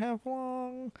hour and a half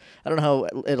long. I don't know how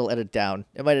it'll edit down.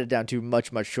 It might edit down to much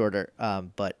shorter.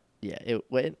 But yeah, it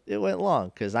went long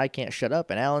because I can't shut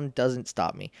up and Alan doesn't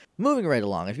stop me. Moving right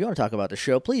along, if you want to talk about the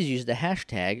show, please use the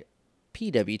hashtag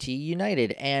PWT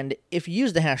United. And if you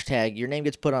use the hashtag, your name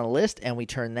gets put on a list and we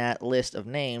turn that list of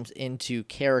names into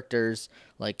characters,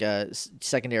 like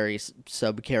secondary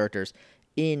sub-characters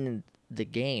in the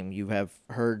game. You have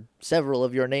heard several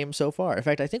of your names so far. In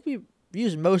fact, I think we've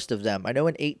used most of them. I know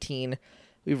in 18,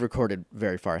 we've recorded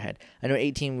very far ahead. I know in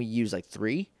 18 we used like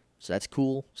 3. So that's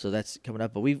cool. So that's coming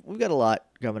up. But we've got a lot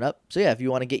coming up. So yeah, if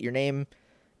you want to get your name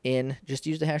in, just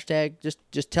use the hashtag.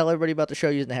 Just tell everybody about the show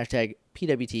using the hashtag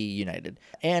PWT United.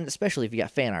 And especially if you got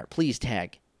fan art, please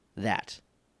tag that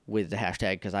with the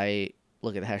hashtag because I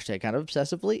look at the hashtag kind of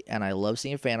obsessively and I love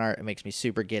seeing fan art. It makes me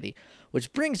super giddy.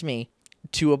 Which brings me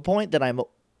to a point that I'm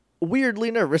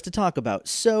weirdly nervous to talk about.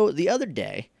 So the other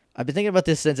day, I've been thinking about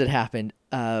this since it happened.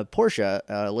 Portia,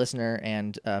 a listener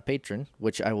and patron,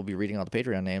 which I will be reading all the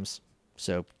Patreon names,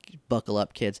 so buckle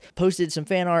up, kids, posted some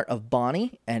fan art of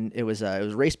Bonnie, and it was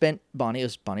race bent Bonnie. It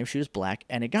was Bonnie. She was black,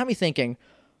 and it got me thinking.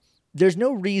 There's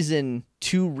no reason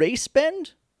to race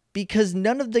bend because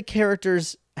none of the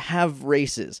characters have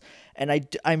races, and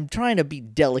I'm trying to be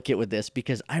delicate with this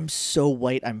because I'm so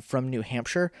white. I'm from New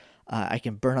Hampshire. I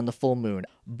can burn on the full moon,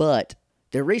 but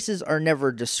their races are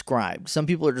never described. Some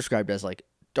people are described as like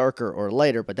darker or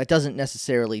lighter, but that doesn't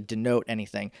necessarily denote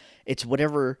anything. It's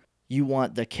whatever you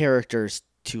want the characters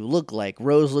to look like.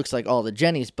 Rose looks like all the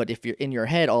Jennies, but if you're in your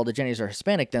head all the Jennies are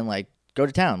Hispanic, then like go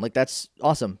to town. Like that's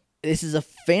awesome. This is a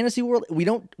fantasy world. We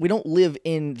don't live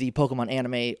in the Pokemon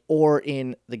anime or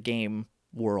in the game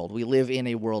world. We live in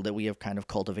a world that we have kind of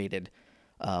cultivated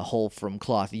whole from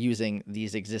cloth using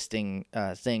these existing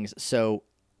things. So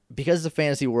because it's a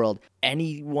fantasy world,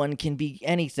 anyone can be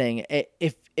anything.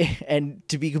 And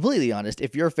to be completely honest,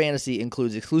 if your fantasy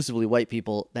includes exclusively white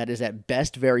people, that is at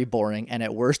best very boring and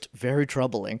at worst very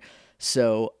troubling.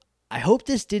 So I hope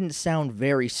this didn't sound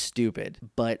very stupid,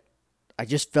 but I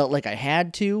just felt like I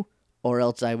had to, or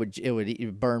else it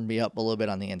would burn me up a little bit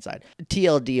on the inside.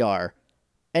 TLDR,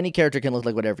 any character can look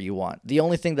like whatever you want. The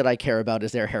only thing that I care about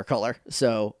is their hair color.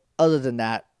 So other than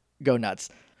that, go nuts.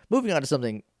 Moving on to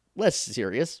something less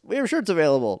serious. We have shirts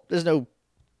available. There's no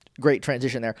great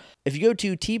transition there. If you go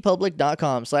to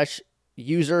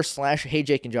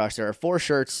tpublic.com/user/HeyJakeandJosh, there are 4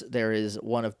 shirts. There is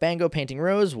one of Bango painting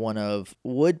Rose, one of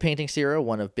Wood painting Sierra,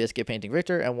 one of Biscuit painting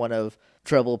Victor, and one of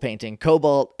Treble painting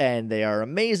Cobalt, and they are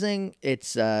amazing.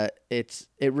 It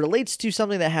relates to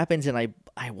something that happens in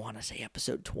I want to say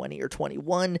episode 20 or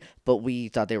 21, but we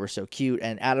thought they were so cute,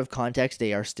 and out of context,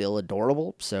 they are still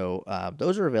adorable. So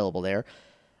those are available there.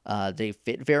 They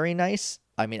fit very nice.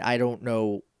 I mean, I don't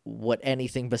know what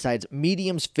anything besides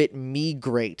mediums fit me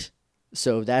great.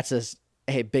 So that's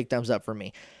a big thumbs up for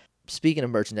me. Speaking of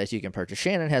merchandise you can purchase,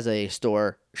 Shannon has a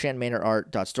store,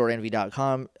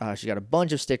 shannonmanorart.storeenvy.com. She's got a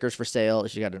bunch of stickers for sale.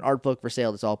 She's got an art book for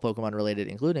sale that's all Pokemon related,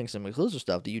 including some exclusive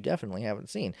stuff that you definitely haven't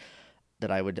seen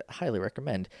that I would highly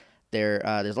recommend. There's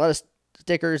a lot of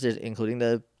stickers, including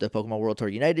the Pokemon World Tour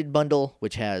United bundle,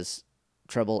 which has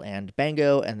Treble and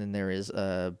Bango, and then there is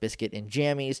Biscuit and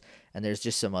Jammies, and there's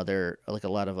just some other, like a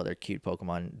lot of other cute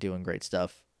Pokemon doing great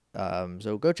stuff.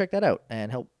 So go check that out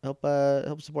and help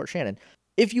support Shannon.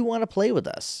 If you want to play with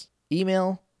us,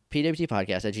 email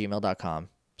pwtpodcast@gmail.com.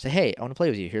 Say, hey, I want to play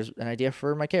with you. Here's an idea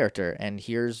for my character, and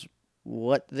here's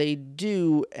what they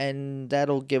do, and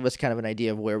that'll give us kind of an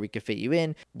idea of where we could fit you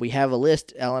in. We have a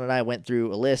list. Alan and I went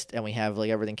through a list, and we have like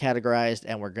everything categorized,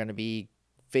 and we're going to be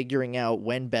figuring out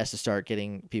when best to start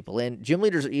getting people in. Gym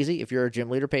leaders are easy. If you're a gym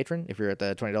leader patron, if you're at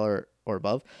the $20 or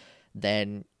above,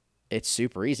 then it's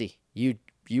super easy. You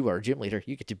are a gym leader.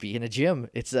 You get to be in a gym.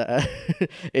 It's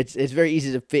it's very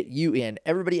easy to fit you in.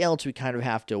 Everybody else we kind of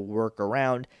have to work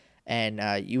around, and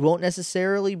you won't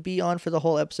necessarily be on for the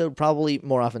whole episode. Probably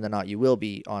more often than not, you will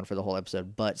be on for the whole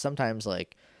episode. But sometimes,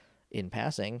 like in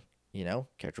passing,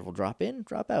 character will drop in,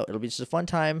 drop out. It'll be just a fun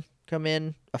time. Come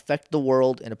in, affect the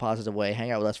world in a positive way,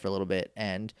 hang out with us for a little bit,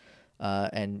 and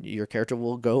your character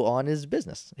will go on his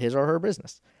business, his or her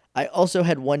business. I also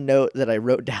had one note that I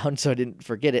wrote down so I didn't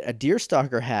forget it. A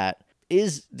Deerstalker hat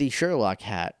is the Sherlock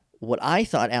hat. What I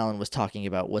thought Alan was talking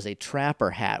about was a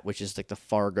Trapper hat, which is like the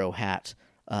Fargo hat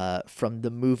from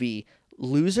the movie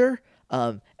Loser.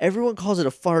 Everyone calls it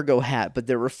a Fargo hat, but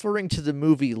they're referring to the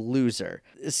movie Loser,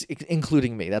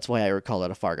 including me. That's why I call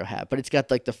it a Fargo hat. But it's got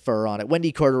like the fur on it.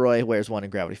 Wendy Corduroy wears one in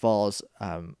Gravity Falls.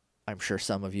 I'm sure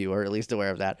some of you are at least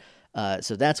aware of that.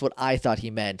 So that's what I thought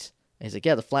he meant. And he's like,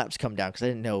 yeah, the flaps come down, because I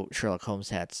didn't know Sherlock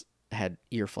Holmes hats had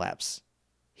ear flaps.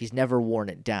 He's never worn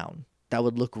it down. That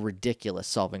would look ridiculous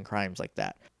solving crimes like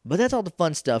that. But that's all the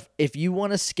fun stuff. If you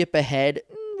want to skip ahead,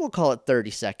 we'll call it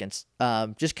 30 seconds.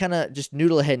 Just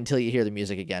noodle ahead until you hear the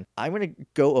music again. I'm going to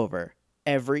go over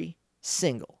every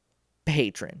single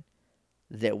patron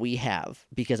that we have,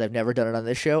 because I've never done it on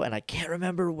this show, and I can't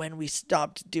remember when we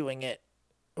stopped doing it,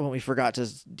 when we forgot to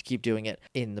keep doing it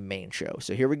in the main show.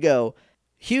 So here we go.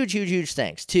 Huge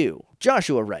thanks to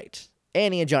Joshua Wright,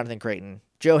 Annie and Jonathan Creighton,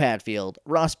 Joe Hadfield,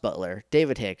 Ross Butler,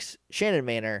 David Hicks, Shannon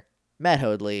Maynor, Matt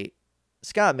Hoadley,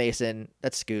 Scott Mason,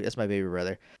 that's Scoot, that's my baby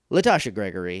brother, Latasha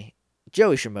Gregory,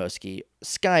 Joey Shimoski,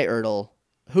 Sky Ertl,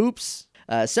 Hoops,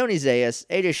 Sony Zayas,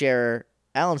 AJ Scherer,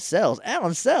 Alan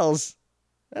Sells,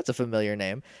 that's a familiar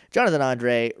name, Jonathan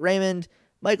Andre, Raymond,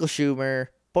 Michael Schumer,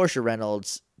 Portia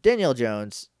Reynolds, Danielle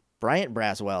Jones, Bryant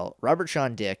Braswell, Robert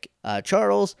Sean Dick,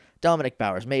 Charles, Dominic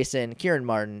Bowers Mason, Kieran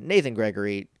Martin, Nathan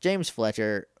Gregory, James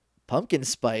Fletcher, Pumpkin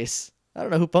Spice. I don't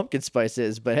know who Pumpkin Spice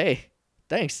is, but hey,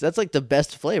 thanks. That's like the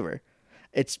best flavor.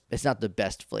 It's not the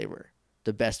best flavor.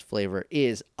 The best flavor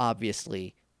is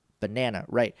obviously banana,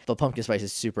 right? But Pumpkin Spice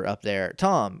is super up there.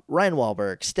 Tom, Ryan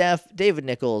Wahlberg, Steph, David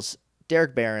Nichols,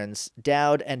 Derek Behrens,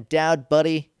 Dowd, and Dowd,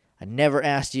 buddy. I never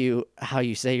asked you how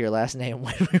you say your last name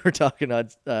when we were talking on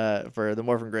for the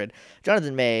Morphin Grid.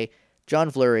 Jonathan May, John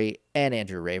Fleury, and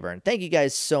Andrew Rayburn. Thank you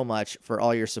guys so much for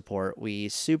all your support. We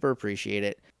super appreciate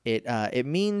it. It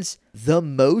means the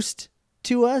most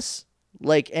to us,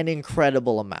 like an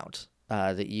incredible amount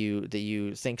that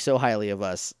you think so highly of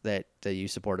us that you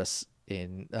support us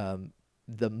in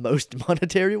the most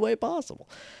monetary way possible.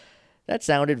 That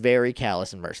sounded very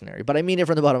callous and mercenary, but I mean it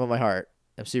from the bottom of my heart.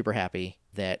 I'm super happy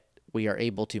that we are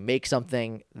able to make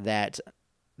something that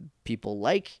people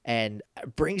like and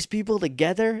brings people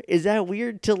together. Is that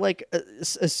weird to like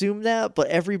assume that? But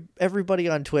everybody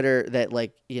on Twitter that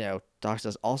talks to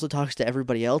us also talks to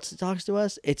everybody else that talks to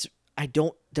us.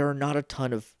 There are not a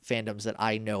ton of fandoms that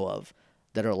I know of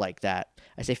that are like that.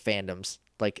 I say fandoms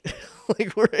like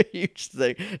we're a huge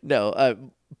thing. No,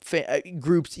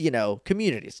 groups,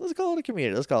 communities. Let's call it a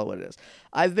community. Let's call it what it is.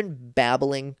 I've been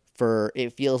babbling for,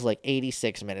 it feels like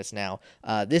 86 minutes now.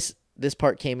 This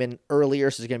part came in earlier,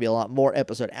 so there's going to be a lot more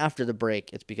episode after the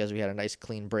break. It's because we had a nice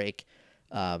clean break,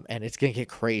 and it's going to get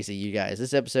crazy, you guys.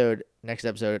 This episode, next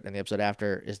episode, and the episode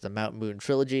after is the Mount Moon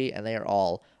trilogy, and they are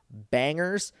all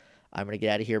bangers. I'm going to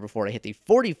get out of here before I hit the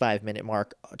 45-minute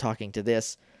mark talking to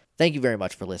this. Thank you very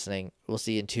much for listening. We'll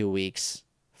see you in 2 weeks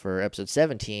for episode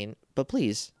 17, but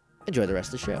please enjoy the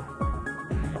rest of the show.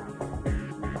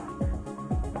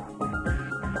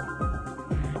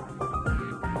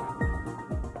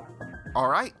 All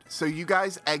right, so you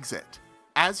guys exit.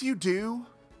 As you do,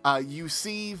 you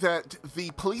see that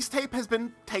the police tape has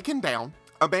been taken down.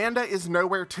 Amanda is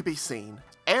nowhere to be seen.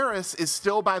 Eris is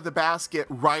still by the basket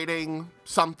writing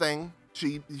something.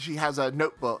 She has a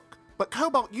notebook. But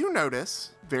Cobalt, you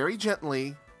notice, very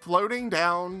gently, floating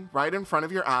down right in front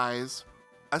of your eyes,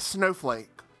 a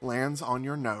snowflake lands on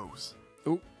your nose.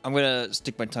 Ooh, I'm going to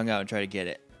stick my tongue out and try to get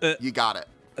it. You got it.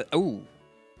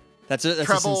 That's a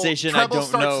sensation Treble I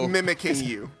don't know. starts mimicking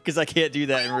you. Because I can't do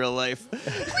that in real life.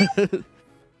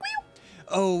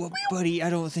 Oh, buddy, I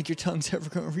don't think your tongue's ever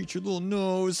gonna reach your little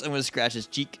nose. I'm gonna scratch his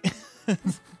cheek.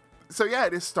 So yeah,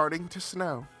 it is starting to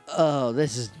snow. Oh,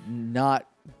 this is not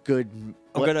good.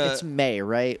 It's May,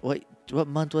 right? What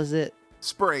month was it?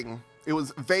 Spring. It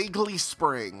was vaguely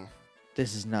spring.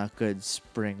 This is not good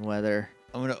spring weather.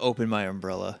 I'm gonna open my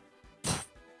umbrella.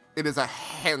 It is a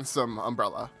handsome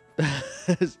umbrella.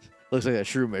 Looks like a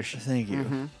shroomish. Thank you.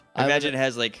 Mm-hmm. I imagine it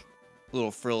has like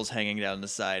little frills hanging down the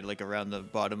side, like around the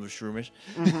bottom of Shroomish.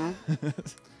 Mm-hmm.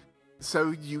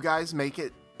 So you guys make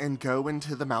it and go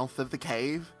into the mouth of the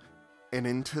cave and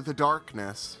into the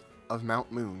darkness of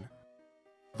Mount Moon.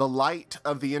 The light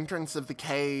of the entrance of the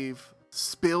cave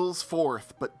spills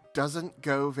forth but doesn't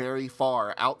go very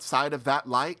far. Outside of that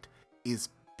light is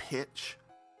pitch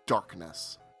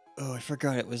darkness. Oh, I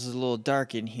forgot it was a little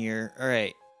dark in here. All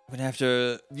right, I'm gonna have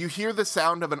to. You hear the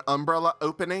sound of an umbrella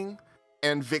opening,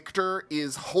 and Victor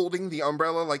is holding the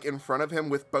umbrella like in front of him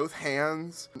with both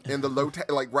hands, and the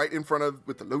like right in front of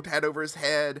with the Lotad over his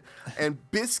head. And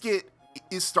Biscuit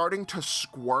is starting to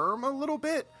squirm a little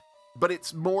bit, but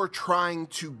it's more trying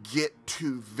to get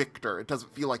to Victor. It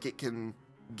doesn't feel like it can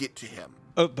get to him.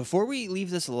 Oh, before we leave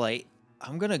this light,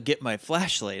 I'm gonna get my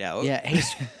flashlight out. Yeah, hey,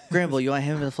 Scramble, you want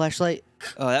him with a flashlight?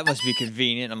 Oh, that must be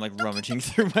convenient. I'm like rummaging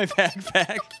through my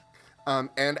backpack.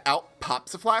 And out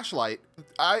pops a flashlight.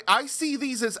 I see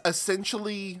these as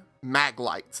essentially mag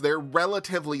lights. They're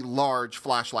relatively large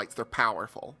flashlights. They're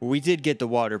powerful. We did get the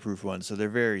waterproof ones, so they're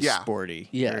very sporty.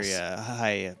 Yes. Very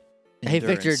high. Hey,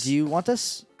 Victor, endurance. do you want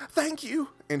this? Thank you.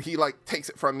 And he like takes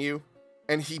it from you,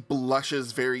 and he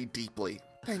blushes very deeply.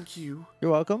 Thank you. You're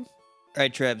welcome. All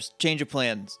right, Trebs, change of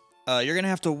plans. You're gonna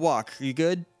have to walk. Are you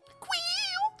good?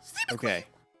 Okay.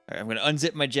 All right, I'm gonna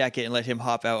unzip my jacket and let him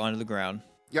hop out onto the ground.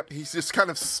 Yep, he just kind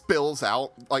of spills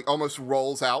out, like almost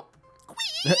rolls out,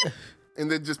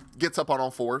 and then just gets up on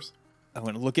all fours. I'm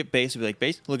gonna look at Base and be like,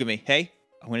 Base, look at me. Hey,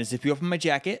 I'm gonna zip you up in my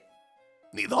jacket.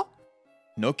 Neither.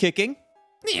 No kicking.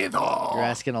 Neither. You're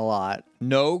asking a lot.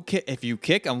 No if you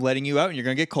kick, I'm letting you out and you're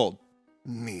gonna get cold.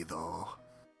 Neither.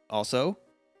 Also,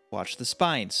 watch the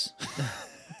spines.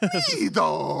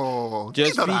 Neither.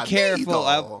 Just be careful.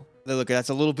 Neither. Look, that's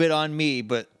a little bit on me,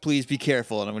 but please be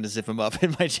careful. And I'm gonna zip him up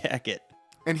in my jacket.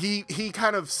 And he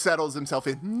kind of settles himself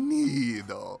in.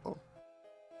 Neither. All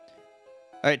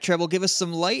right, Treble, give us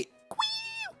some light.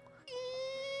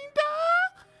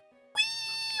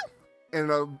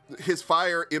 And his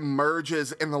fire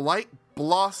emerges and the light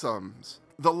blossoms.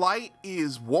 The light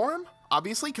is warm,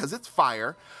 obviously, because it's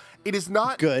fire. It is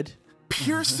not Good.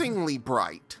 piercingly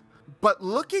bright, but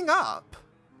looking up,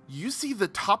 you see the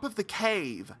top of the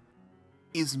cave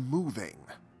is moving.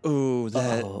 Ooh,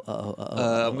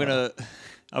 that.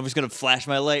 I'm just gonna flash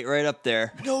my light right up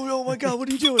there. No, my God, what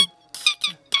are you doing?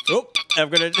 Oh, I'm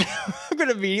gonna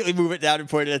immediately move it down and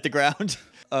point it at the ground.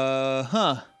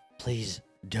 Please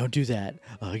don't do that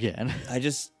again. I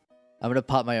just. I'm gonna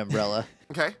pop my umbrella.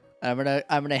 Okay. I'm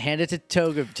gonna hand it to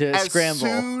Toga to As Scramble.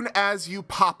 soon as you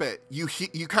pop it, you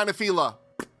kind of feel a.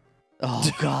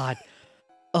 Oh God.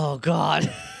 Oh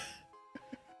God.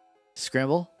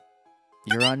 Scramble,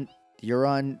 you're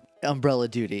on umbrella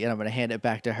duty, and I'm gonna hand it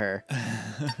back to her.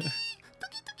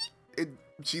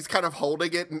 She's kind of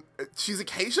holding it, and she's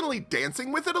occasionally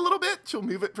dancing with it a little bit. She'll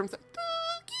move it from.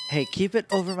 Hey, keep it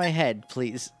over my head,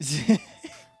 please.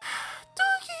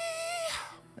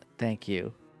 Thank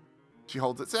you. She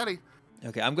holds it steady.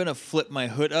 Okay, I'm gonna flip my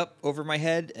hood up over my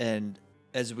head, and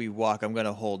as we walk, I'm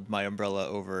gonna hold my umbrella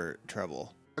over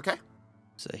Treble Okay.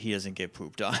 so he doesn't get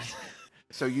pooped on.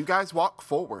 So you guys walk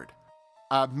forward.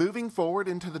 Moving forward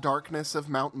into the darkness of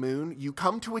Mount Moon, you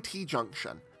come to a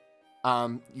T-junction.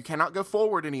 You cannot go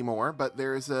forward anymore, but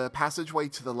there is a passageway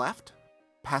to the left,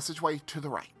 passageway to the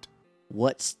right.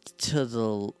 What's to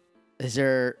the? Is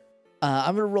there?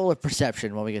 I'm gonna roll a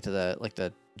perception when we get to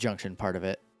the junction part of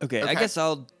it. Okay, I guess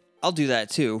I'll do that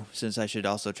too, since I should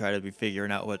also try to be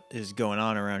figuring out what is going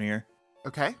on around here.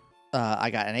 Okay.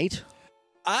 I got an 8.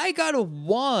 I got a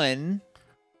 1,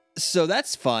 so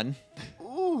that's fun.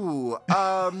 Ooh.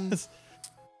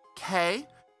 Okay.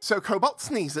 So Cobalt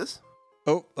sneezes,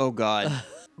 Oh God.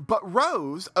 but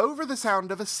Rose, over the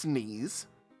sound of a sneeze,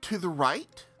 to the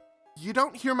right, you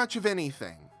don't hear much of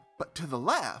anything. But to the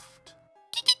left,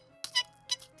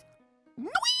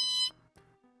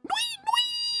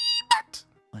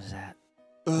 What is that?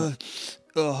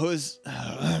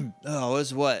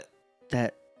 Was what?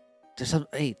 That there's some.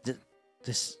 Hey,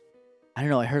 this. I don't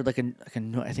know. I heard like a I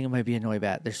think it might be a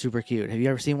Noibat. They're super cute. Have you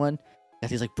ever seen one? Got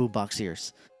these like boombox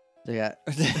ears. They got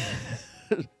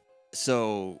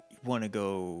So, you want to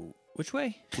go which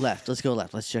way? left. Let's go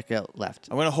left. Let's check out left.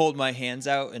 I'm gonna hold my hands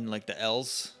out in like the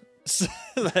L's. so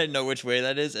that I know which way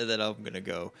that is, and then I'm gonna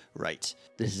go right.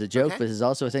 This is a joke, Okay. but this is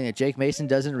also a thing that Jake Mason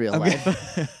does in real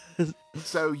life.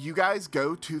 So you guys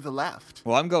go to the left.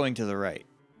 Well, I'm going to the right.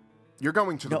 You're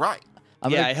going to the No. right.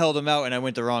 I'm I gonna, held him out and I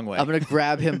went the wrong way. I'm gonna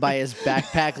grab him by his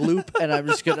backpack loop, and I'm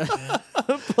just gonna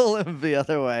pull him the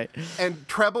other way. And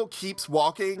Treble keeps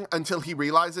walking until he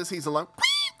realizes he's alone,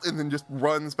 and then just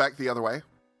runs back the other way.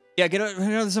 Yeah, get out of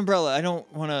this umbrella. I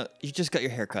don't want to. You just got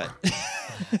your hair cut.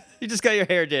 You just got your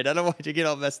hair did. I don't want you to get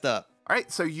all messed up. All right,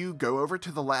 so you go over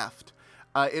to the left.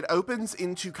 It opens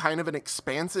into kind of an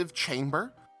expansive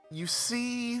chamber. You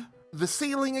see the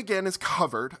ceiling again is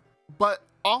covered, but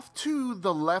off to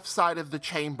the left side of the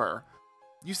chamber,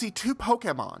 you see two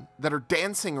Pokemon that are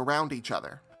dancing around each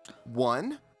other.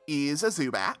 One is a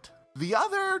Zubat. The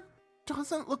other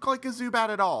doesn't look like a Zubat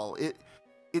at all.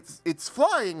 It's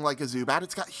flying like a Zubat.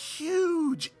 It's got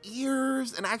huge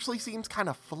ears and actually seems kind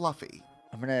of fluffy.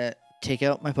 I'm gonna take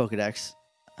out my Pokedex.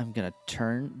 I'm gonna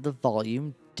turn the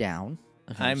volume down.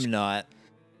 I'm not.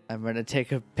 I'm gonna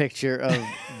take a picture of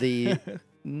the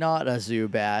not a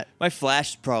Zubat. My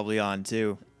flash is probably on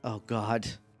too. Oh God.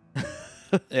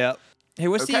 Yep. Hey,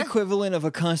 what's the Okay. equivalent of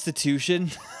a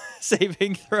Constitution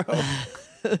saving throw?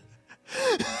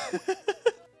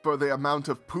 For the amount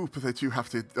of poop that you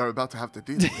are about to have to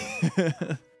deal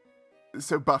with.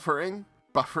 So buffering.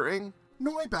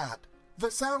 Noibat, the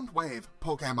Soundwave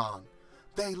Pokemon.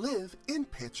 They live in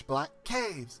pitch black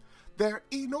caves. Their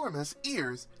enormous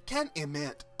ears can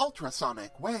emit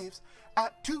ultrasonic waves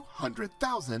at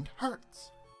 200,000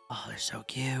 hertz. Oh, they're so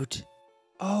cute.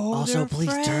 Oh, Also, they're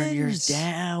please turn yours friends.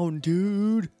 down,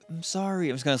 dude. I'm sorry.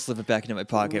 I'm just gonna slip it back into my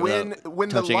pocket When without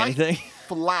the touching light anything.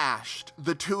 flashed,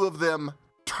 the two of them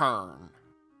turn.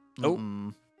 Oh.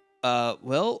 Mm-mm.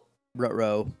 Well,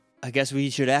 Ruh-roh. I guess we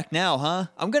should act now, huh?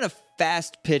 I'm gonna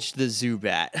fast pitch the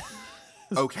Zubat.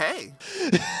 Okay.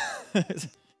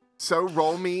 So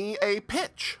roll me a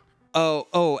pitch.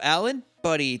 Oh, Alan,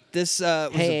 buddy, this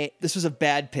Hey. this was a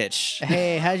bad pitch.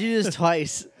 Hey, how'd you just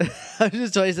twice? How'd you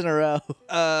just twice in a row?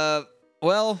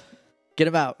 Well, Get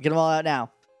him out. Get them all out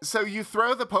now. So you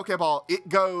throw the Pokeball, it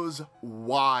goes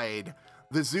wide.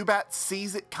 The Zubat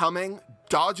sees it coming,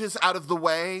 dodges out of the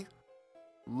way,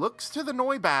 looks to the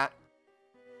Noibat,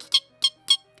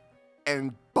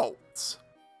 and bolts.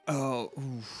 oh,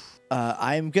 oof.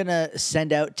 I'm gonna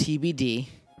send out TBD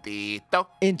Dito.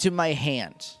 into my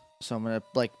hand. So I'm gonna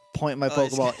like point my Oh,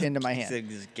 it's- Pokeball into my it's hand.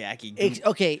 this gacky.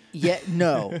 Okay, yeah,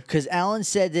 no, because Alan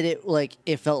said that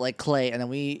it felt like clay, and then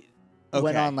we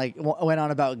went Okay.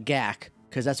 on about Gak,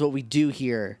 because that's what we do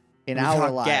here in We our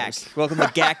talk lives. Gak. Welcome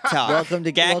to Gak Talk. Welcome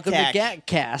to Gak Tac.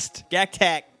 Gakcast. Gak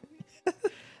Tac.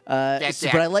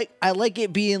 But I like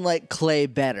it being like clay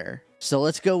better. So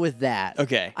let's go with that.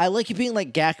 Okay. I like it being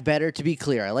like Gak better. To be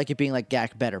clear, I like it being like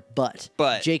Gak better. But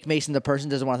Jake Mason, the person,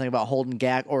 doesn't want to think about holding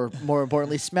Gak or more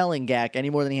importantly, smelling Gak any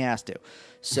more than he has to.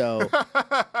 So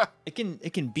It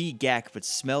can be Gak but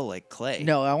smell like clay.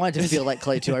 no, I want it to feel like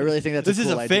clay too. I really think that's This a is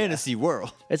cool a idea. fantasy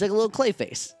world. It's like a little clay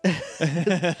face. So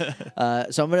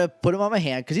I'm gonna put him on my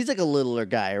hand because he's like a littler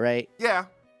guy, right? Yeah.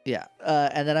 Yeah.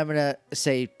 And then I'm gonna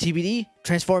say TBD,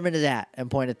 transform into that, and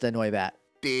point at the Noibat.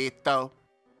 Dito.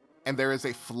 And there is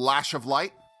a flash of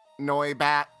light.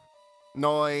 Noibat. And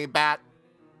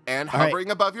All right.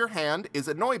 hovering above your hand is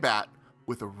a Noibat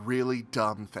with a really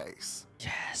dumb face.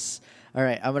 Yes. All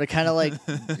right. I'm gonna kind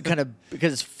of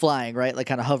because it's flying, right? Like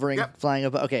kind of hovering, Yep. flying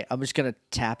up. Okay. I'm just gonna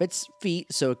tap its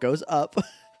feet so it goes up,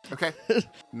 Okay.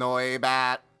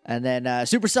 Noibat. and then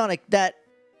supersonic that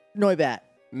Noibat.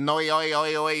 Noi, oi,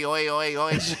 oi, oi, oi, oi,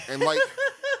 oi. And like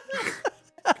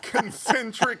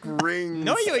concentric rings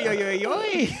No, yo.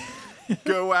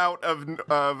 go out of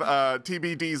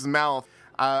TBD's mouth.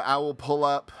 I will pull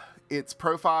up its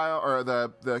profile or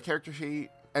the character sheet.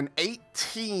 An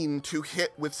 18 to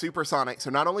hit with supersonic. So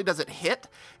not only does it hit,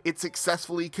 it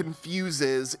successfully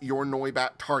confuses your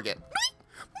Noibat target.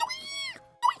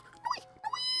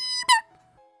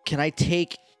 Can I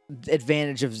take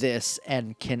advantage of this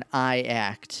and can I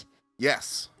act?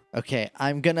 Yes. Okay,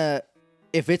 I'm gonna,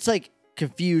 if it's like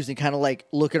confused and kind of like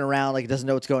looking around, like it doesn't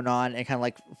know what's going on and kind of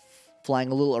like flying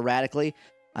a little erratically,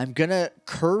 I'm gonna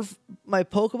curve my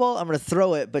Pokeball. I'm gonna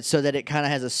throw it, but so that it kind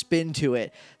of has a spin to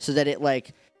it, so that it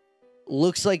like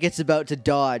looks like it's about to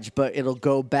dodge, but it'll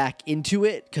go back into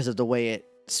it because of the way it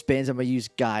spins. I'm gonna use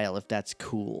Guile if that's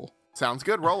cool. Sounds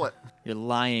good. Roll it. You're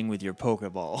lying with your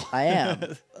Pokeball. I am.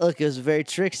 Look, it was very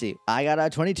tricksy. I got a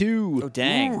 22. Oh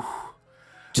dang.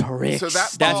 Tricks. So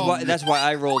that That's why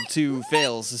I rolled 2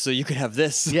 fails so you could have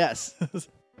this. Yes.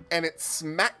 And it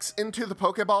smacks into the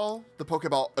Pokeball. The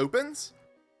Pokeball opens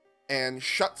and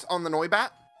shuts on the Noibat.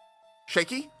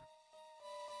 Shaky.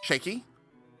 Shaky.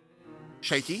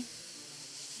 Shaky.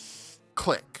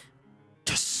 Click.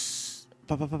 Yes.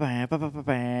 Bango,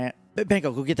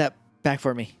 go get that back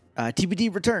for me.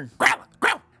 TBD return. Growl,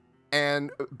 growl.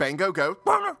 And Bango goes.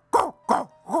 Go, go, go.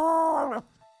 All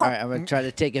right, I'm gonna try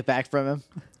to take it back from him.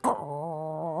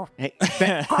 Hey,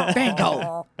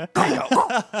 Bango, Bango,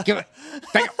 give it,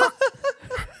 Bango,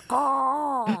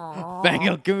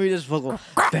 Bango, give me this Pokemon.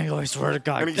 Bango, I swear to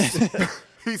God. And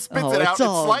he spits Oh, it out. it's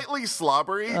all- It's slightly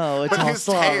slobbery. Oh, it's but all his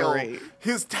slobbery.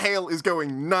 his tail is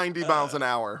going 90 miles an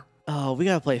hour. Oh, we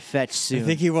gotta play fetch I soon.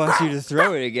 think he wants you to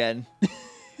throw it again.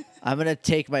 I'm gonna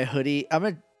take my hoodie. I'm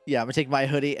gonna take my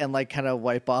hoodie and like kind of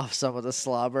wipe off some of the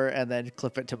slobber and then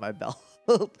clip it to my belt.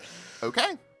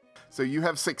 Okay. So you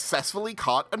have successfully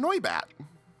caught a Noibat. Do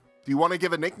you want to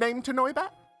give a nickname to Noibat?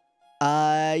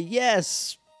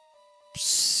 Yes.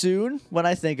 Soon, when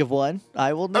I think of one,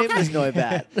 I will name this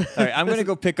Noibat. All right, I'm gonna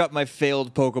go pick up my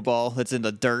failed Pokeball that's in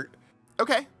the dirt.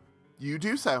 Okay. You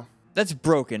do so. That's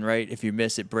broken, right? If you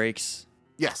miss, it breaks.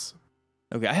 Yes.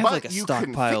 Okay, I have But like a you can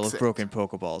stockpile fix of it. broken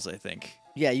Pokeballs, I think.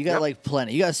 Yeah, you got Yep. like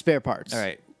plenty. You got spare parts. All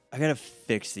right, I gotta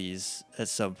fix these at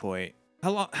some point.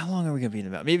 How long are we gonna be in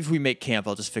the mountain? Maybe if we make camp,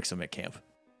 I'll just fix them at camp.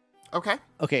 Okay.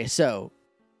 Okay, so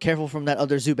careful from that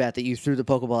other Zubat that you threw the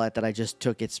Pokeball at that I just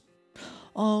took. It's.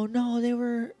 Oh no, they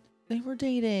were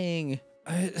dating.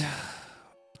 I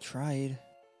tried.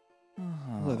 Oh.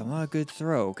 Look, I'm not a good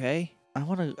throw, okay? I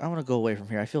wanna go away from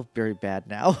here. I feel very bad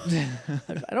now.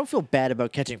 I don't feel bad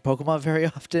about catching Pokemon very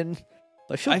often.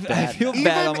 But I feel I bad. feel now.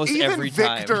 bad almost even every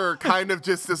time. Victor kind of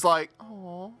just is like,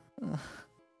 oh.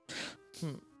 All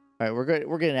right, we're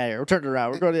getting out of here. We're turning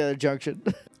around. We're going to the other junction.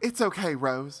 It's okay,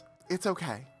 Rose. It's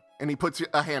okay. And he puts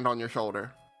a hand on your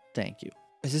shoulder. Thank you.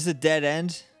 Is this a dead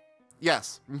end?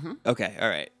 Yes. Mm-hmm. Okay, all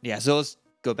right. Yeah, so let's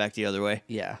go back the other way.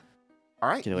 Yeah. All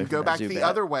right. Get away You from go that back the Zubat.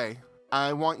 other way.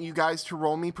 I want you guys to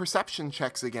roll me perception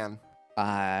checks again.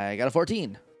 I got a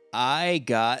 14. I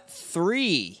got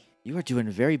 3. You are doing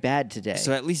very bad today.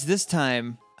 So at least this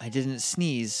time, I didn't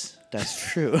sneeze.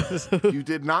 That's true. You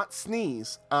did not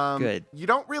sneeze. Good. You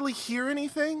don't really hear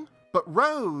anything, but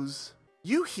Rose,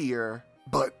 you hear.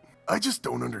 But I just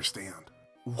don't understand.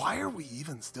 Why are we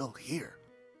even still here?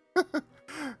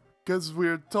 Because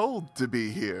we're told to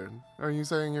be here. Are you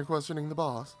saying you're questioning the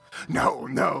boss?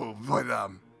 No, but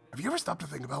have you ever stopped to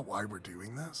think about why we're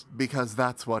doing this? Because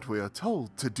that's what we are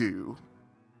told to do.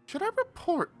 Should I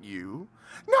report you?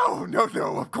 No,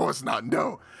 of course not,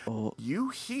 no. Oh, You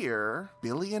hear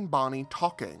Billy and Bonnie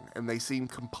talking, and they seem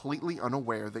completely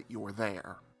unaware that you're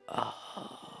there.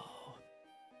 oh.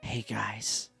 Hey,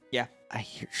 guys. Yeah. I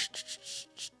hear. Shh, shh, shh,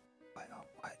 shh.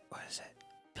 What is it?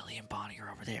 Billy and Bonnie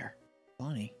are over there.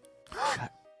 Bonnie.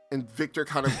 Shut. And Victor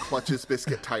kind of clutches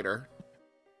Biscuit tighter.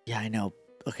 Yeah, I know.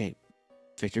 Okay.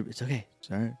 Victor, it's okay.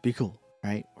 It's all right. Be cool. All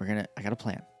right. I got a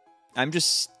plan. I'm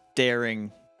just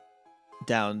staring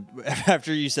down.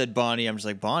 After you said Bonnie, I'm just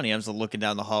like, Bonnie? I'm just looking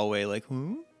down the hallway like,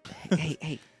 hmm?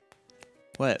 Hey.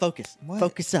 What? Focus. What?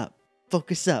 Focus up.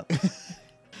 Focus up.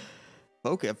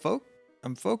 I'm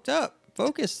focused up.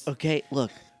 Focus. Okay,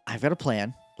 look. I've got a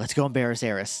plan. Let's go embarrass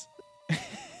Eris.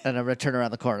 And I'm going to turn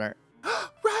around the corner.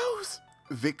 Rose!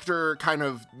 Victor kind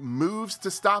of moves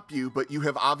to stop you, but you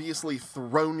have obviously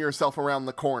thrown yourself around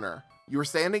the corner. You're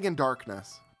standing in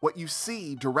darkness. What you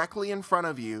see directly in front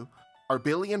of you are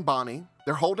Billy and Bonnie.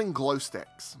 They're holding glow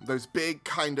sticks. Those big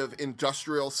kind of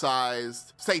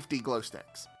industrial-sized safety glow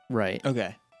sticks. Right.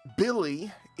 Okay.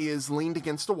 Billy is leaned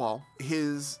against a wall.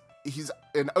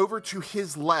 And over to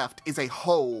his left is a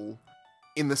hole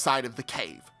in the side of the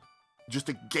cave. Just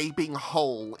a gaping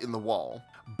hole in the wall.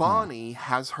 Bonnie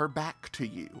has her back to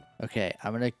you. Okay,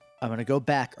 I'm gonna go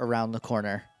back around the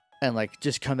corner and like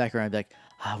just come back around and be like,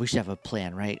 we should have a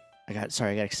plan, right? I got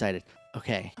excited.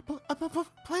 Okay. A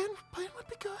plan would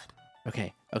be good.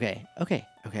 Okay.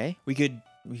 We could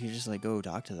just like go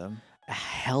talk to them.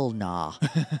 Hell nah.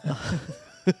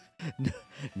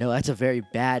 No, that's a very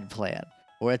bad plan.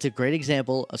 Or it's a great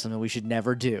example of something we should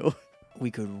never do. We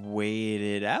could wait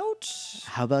it out.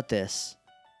 How about this?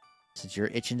 Since you're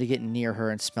itching to get near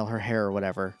her and smell her hair or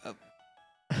whatever.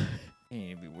 You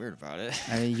need to be weird about it.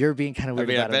 I mean, you're being kind of I weird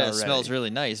mean, I about bet it it already. smells really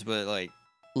nice, but like,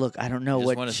 Look, I don't know Just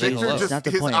what wanna say she hello. Victor is. just, Not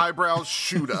the his point. eyebrows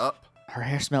shoot up. Her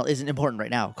hair smell isn't important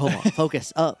right now. Come on,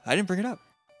 focus up. I didn't bring it up.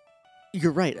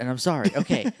 You're right, and I'm sorry.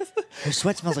 Okay. Her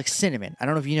sweat smells like cinnamon. I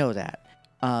don't know if you know that.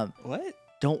 What?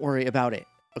 Don't worry about it.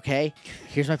 Okay?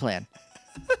 Here's my plan.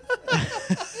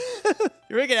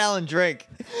 You're making Alan drink.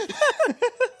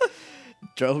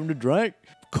 Drove him to drink.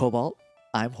 Cobalt,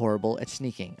 I'm horrible at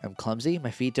sneaking. I'm clumsy.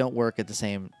 My feet don't work at the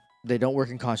same. They don't work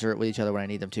in concert with each other when I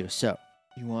need them to. So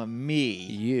You want me?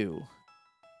 you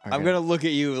I'm gonna look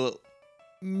at you.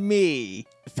 Me.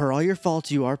 For all your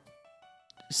faults, you are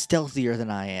stealthier than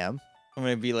I am. I'm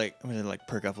gonna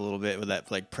perk up a little bit with that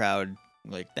like proud,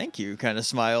 like thank you kind of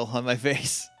smile on my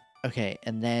face. Okay,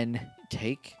 and then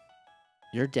take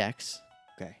your dex,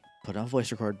 Okay. put it on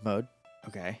voice record mode.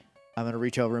 Okay. I'm gonna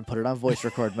reach over and put it on voice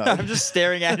record mode. I'm just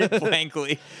staring at it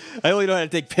blankly. I only know how to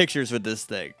take pictures with this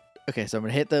thing. Okay, so I'm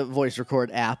gonna hit the voice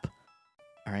record app.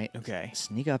 All right. Okay.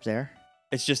 Sneak up there.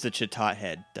 It's just a Chatot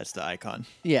head. That's the icon.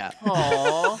 Yeah.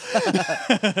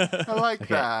 Aww. I like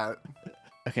Okay. that.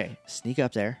 Okay, sneak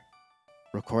up there.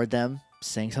 Record them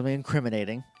saying something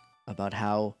incriminating about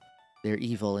how they're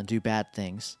evil and do bad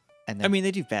things. And then I mean,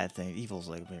 they do bad things. Evil's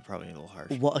like probably a little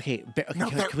harsh. well, okay, No,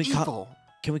 they're can we evil.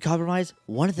 can we compromise?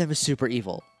 One of them is super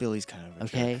evil. Billy's kind of a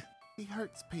Okay, jerk. He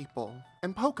hurts people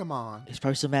and Pokemon. he's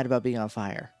probably still mad about being on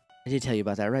fire. I did tell you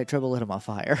about that, right? Treble lit him on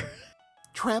fire.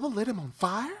 Treble lit him on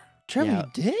fire? Trevor, Yeah.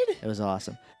 you did? It was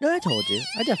awesome. No, I told you.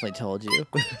 I definitely told you.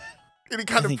 And he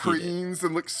kind I of think he did. preens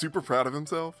and looks super proud of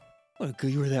himself. What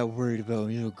good you were that worried about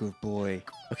me, little good boy.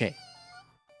 Okay,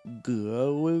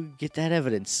 go get that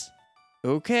evidence.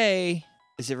 Okay.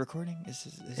 Is it recording?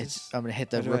 I'm gonna hit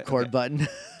the How do I- record okay. button.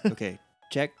 Okay.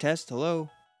 Check, test, hello.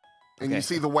 And Okay. you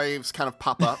see the waves kind of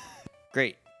pop up.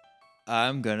 Great.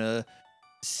 I'm gonna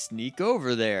sneak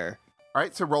over there. All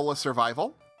right, so roll a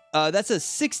survival. That's a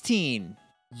 16.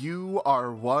 You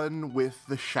are one with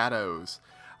the shadows.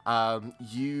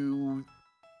 You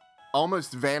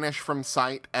almost vanish from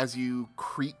sight as you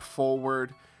creep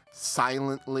forward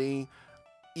silently.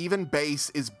 Even Base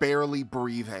is barely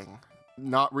breathing,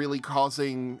 not really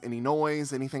causing any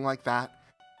noise, anything like that.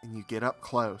 And you get up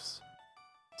close.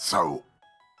 So,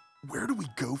 where do we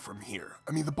go from here?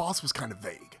 I mean, the boss was kind of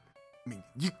vague. I mean,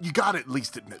 you gotta at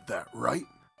least admit that, right?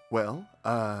 Well,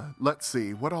 let's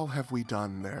see. What all have we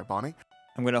done there, Bonnie?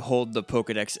 I'm gonna hold the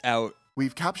Pokedex out.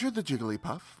 We've captured the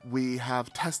Jigglypuff. We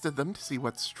have tested them to see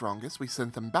what's strongest. We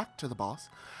sent them back to the boss.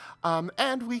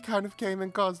 And we kind of came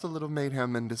and caused a little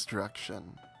mayhem and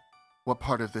destruction. What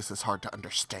part of this is hard to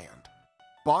understand?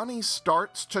 Bonnie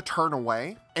starts to turn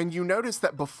away, and you notice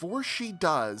that before she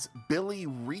does, Billy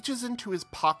reaches into his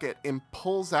pocket and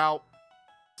pulls out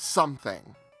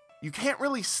something. You can't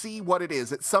really see what it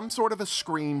is. It's some sort of a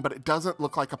screen, but it doesn't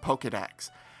look like a Pokedex.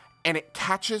 And it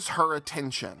catches her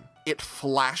attention. It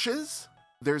flashes.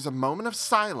 There's a moment of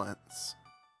silence.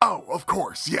 Oh, of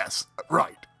course, yes.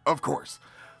 Right, of course.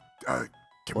 Can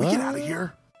we get out of What?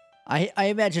 here? I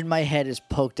imagine my head is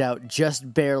poked out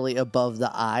just barely above the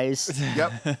eyes.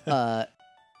 Yep.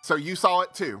 So you saw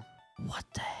it too. What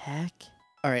the heck?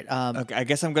 All right. Okay, I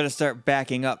guess I'm gonna start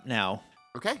backing up now.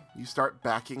 Okay, you start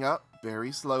backing up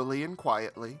very slowly and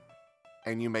quietly,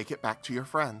 and you make it back to your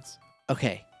friends.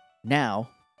 Okay. Now,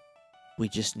 we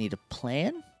just need a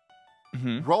plan.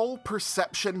 Mm-hmm. Roll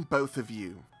perception, both of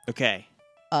you. Okay.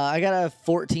 I got a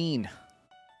 14.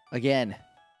 Again.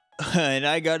 And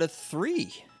I got a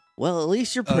 3. Well, at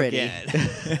least you're pretty.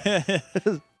 Again.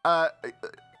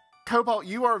 Cobalt,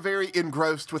 you are very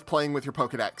engrossed with playing with your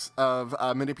Pokedex, of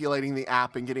manipulating the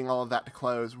app and getting all of that to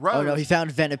close. Rose, Oh no, he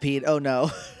found Venipede. Oh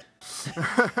no.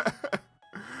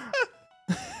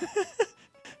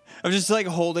 I'm just like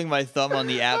holding my thumb on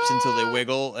the apps until they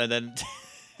wiggle, and then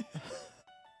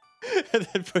and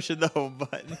then pushing the home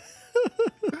button.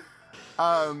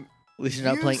 At least you're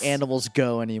not You playing s- Animals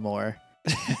Go anymore.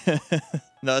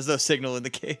 No, there's no signal in the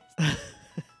cave.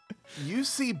 you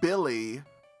see Billy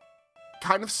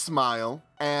kind of smile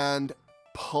and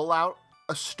pull out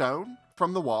a stone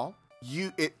from the wall. He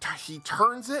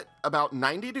turns it about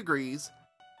 90 degrees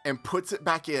and puts it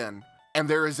back in, and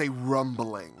there is a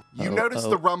rumbling. You notice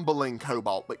the rumbling,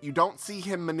 Cobalt, but you don't see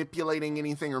him manipulating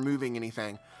anything or moving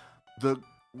anything. The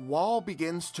wall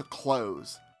begins to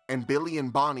close, and Billy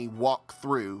and Bonnie walk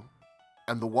through,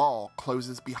 and the wall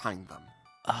closes behind them.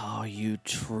 Oh, you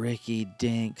tricky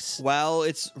dinks. While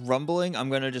it's rumbling, I'm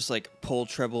gonna just like pull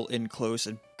Treble in close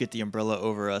and get the umbrella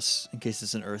over us in case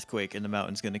it's an earthquake and the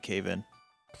mountain's gonna cave in.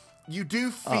 You do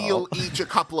feel each a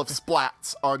couple of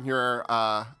splats on your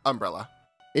umbrella.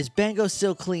 Is Bango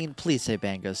still clean? Please say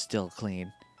Bango's still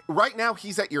clean. Right now,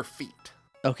 he's at your feet.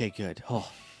 Okay, good.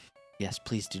 Oh, yes,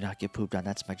 please do not get pooped on.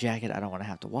 That's my jacket. I don't want to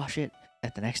have to wash it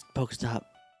at the next Pokestop.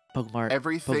 Pokemart.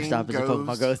 Everything Pokestop is a Pokemon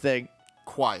goes Go thing.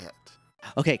 quiet.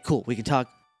 Okay, cool. We can talk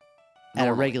at a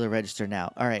Normally. regular register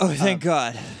now. All right. Oh, thank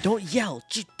God. Don't yell.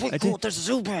 Just I cool. did- There's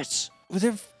a Zubat. Was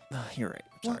there? You're right.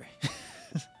 What? Sorry.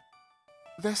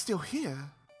 They're still here.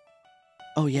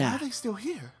 Oh, Why yeah. are they still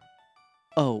here?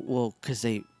 Oh, well, because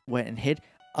they went and hid.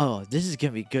 Oh, this is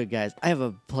going to be good, guys. I have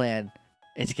a plan.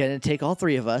 It's going to take all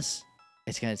three of us.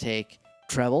 It's going to take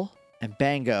Treble and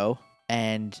Bango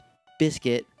and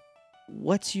Biscuit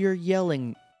what's your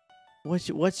yelling?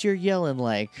 What's your yelling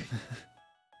like?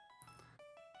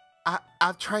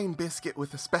 I've trained Biscuit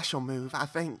with a special move. I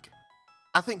think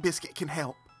Biscuit can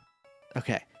help.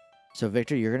 Okay, so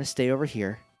Victor, you're gonna stay over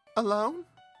here Alone?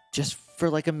 just for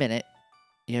like a minute.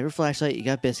 You have your flashlight. You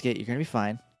got Biscuit. You're gonna be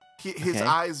fine. His Okay.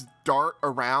 eyes dart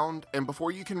around, and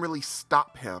before you can really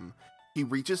stop him, he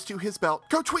reaches to his belt.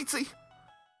 Go, Tweetsy!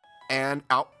 And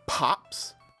out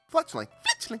pops Fletchling,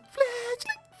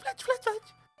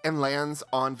 and lands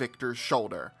on Victor's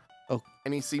shoulder. Oh.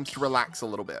 And he seems to relax a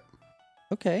little bit.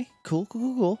 Okay,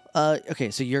 cool.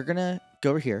 Okay, so you're gonna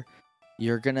go over here.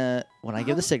 You're gonna, when I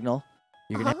give the signal,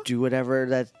 you're gonna Uh-huh. do whatever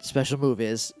that special move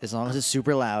is, as long as it's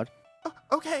super loud.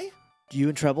 Okay. You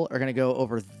and Treble are gonna go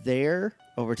over there,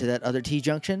 over to that other T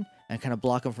junction, and kind of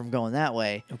block them from going that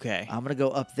way. Okay. I'm gonna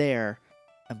go up there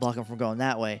and block them from going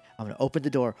that way. I'm gonna open the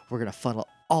door. We're gonna funnel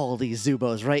all these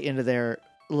Zubos right into their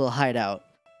little hideout.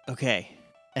 Okay.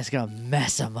 And it's gonna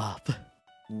mess them up.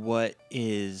 What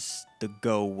is the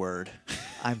go word?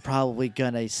 I'm probably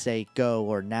gonna say go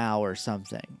or now or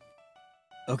something.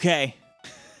 Okay.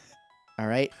 All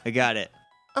right, I got it.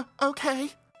 Okay.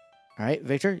 all right,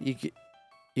 Victor, you're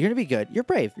gonna be good. You're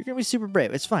brave. You're gonna be super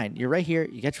brave. It's fine. You're right here.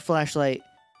 You got your flashlight.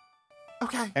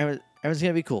 Okay. Everyone's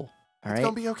gonna be cool. All It's right,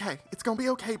 gonna be okay. It's gonna be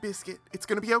okay, Biscuit. It's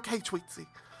gonna be okay, Tweetsy.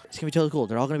 it's gonna be totally cool.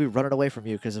 They're all gonna be running away from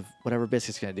you because of whatever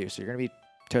Biscuit's gonna do. So you're gonna be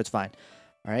totes fine.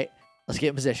 All right, let's get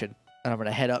in position, and I'm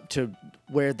gonna head up to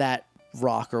where that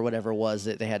rock or whatever was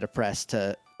that they had to press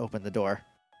to open the door.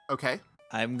 Okay.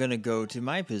 I'm gonna go to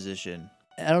my position.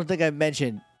 I don't think I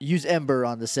mentioned use Ember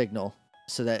on the signal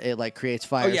so that it like creates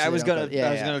fire. Oh yeah, so I they was don't gonna. go-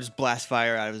 I was gonna just blast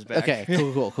fire out of his back. Okay,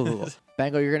 cool.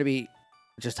 Bango, you're gonna be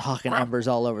just hawking embers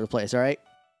all over the place. All right,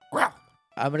 Growl.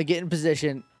 I'm gonna get in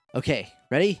position. Okay,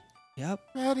 ready? Yep.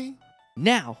 Ready?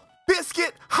 Now.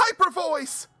 Biscuit, hyper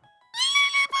voice!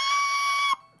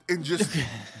 And just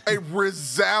a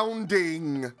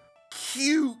resounding,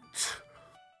 cute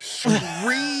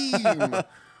scream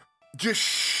just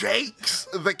shakes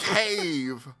the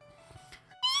cave.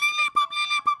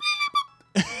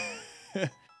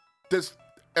 Does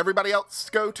everybody else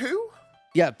go too?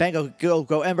 Yeah, Bango,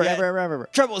 go, Ember, Yeah. Ember.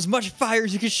 Trouble as much fire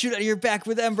as you can shoot out of your back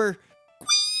with Ember.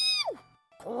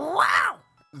 Wow!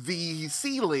 The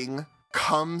ceiling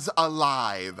comes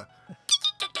alive.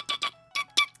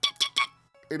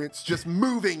 And it's just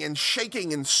moving and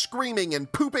shaking and screaming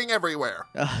and pooping everywhere.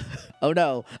 Oh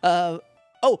no.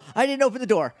 I didn't open the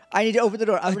door. I need to open the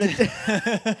door. I'm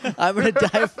gonna, I'm gonna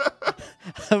dive.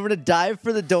 I'm gonna dive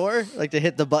for the door, like to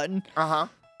hit the button, Uh-huh.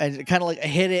 and kind of like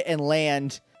hit it and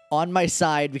land on my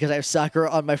side because I have Sakura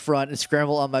on my front and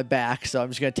Scramble on my back. So I'm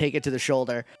just gonna take it to the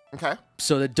shoulder. Okay.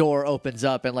 So the door opens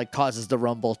up and like causes the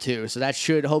rumble too. So that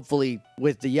should hopefully,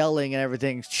 with the yelling and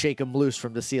everything, shake them loose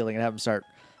from the ceiling and have them start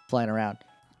flying around.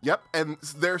 Yep, and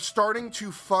they're starting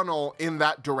to funnel in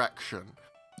that direction.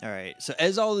 All right. So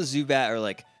as all the Zubat are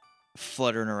like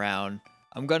fluttering around,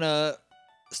 I'm gonna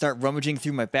start rummaging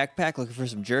through my backpack looking for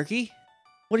some jerky.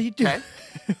 What are you doing?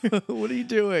 Okay. What are you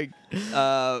doing?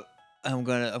 I'm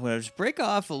gonna just break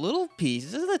off a little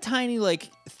piece. This is a tiny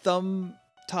like thumb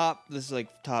top. This is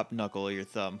like top knuckle of your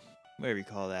thumb. Whatever you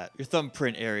call that. Your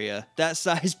thumbprint area. That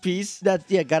size piece. Got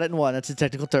it in one. That's a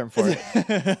technical term for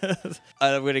it.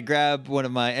 I'm gonna grab one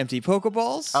of my empty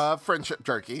Pokeballs. Friendship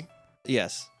jerky.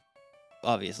 Yes,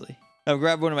 obviously. I'll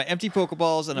grab one of my empty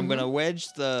Pokeballs and I'm gonna wedge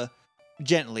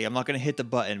gently. I'm not gonna hit the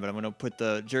button, but I'm gonna put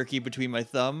the jerky between my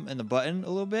thumb and the button a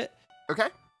little bit. Okay.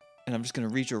 And I'm just gonna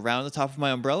reach around the top of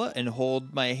my umbrella and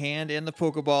hold my hand and the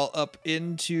Pokeball up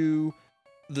into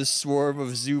the swarm of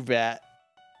Zubat.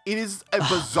 It is a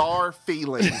bizarre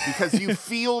feeling because you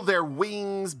feel their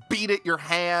wings beat at your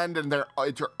hand and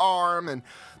at your arm, and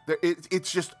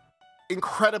it's just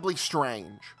incredibly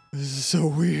strange. This is so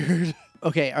weird.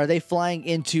 Okay, are they flying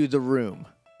into the room?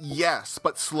 Yes,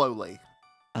 but slowly.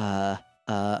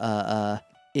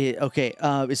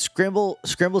 Is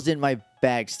Scramble's in my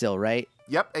bag still, right?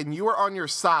 Yep, and you are on your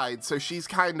side, so she's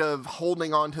kind of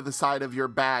holding on to the side of your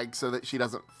bag so that she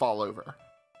doesn't fall over.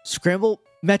 Scramble,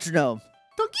 metronome.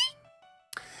 Dookie!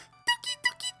 Dookie,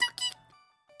 dookie, dookie.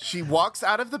 She walks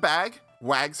out of the bag,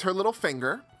 wags her little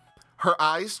finger. Her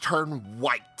eyes turn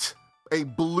white. A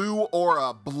blue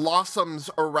aura blossoms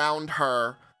around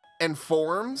her and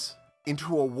forms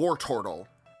into a Wartortle.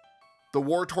 The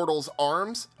Wartortle's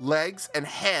arms, legs, and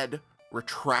head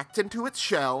retract into its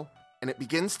shell, and it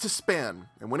begins to spin.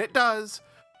 And when it does,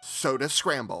 so does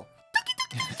Scramble.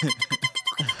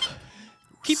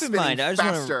 Keep in spinning mind, I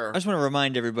faster. just want to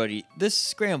remind everybody, this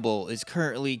scramble is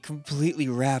currently completely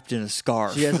wrapped in a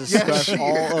scarf. She has a Yes, scarf she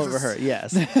all over is. her.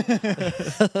 Yes.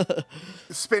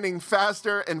 Spinning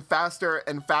faster and faster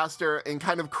and faster and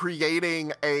kind of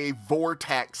creating a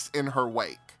vortex in her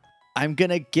wake. I'm going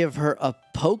to give her a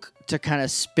poke to kind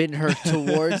of spin her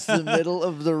towards the middle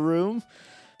of the room,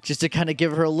 just to kind of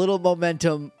give her a little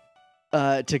momentum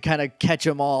to kind of catch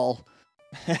them all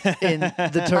in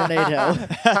the tornado.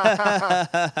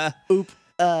 Oop.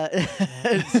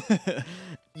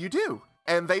 You do.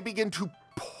 And they begin to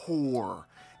pour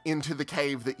into the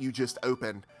cave that you just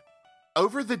opened.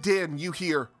 Over the din, you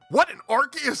hear, "What in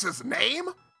Arceus' name?"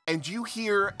 And you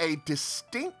hear a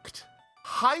distinct,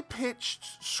 high-pitched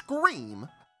scream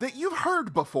that you've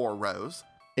heard before, Rose.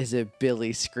 Is it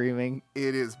Billy screaming?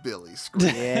 It is Billy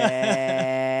screaming.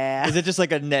 Yeah. Is it just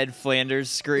like a Ned Flanders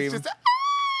scream? It's just,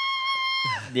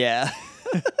 Yeah.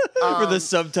 Where the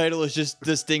subtitle is just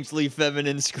distinctly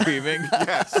feminine screaming.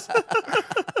 yes.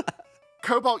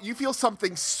 Cobalt, you feel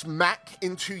something smack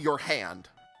into your hand.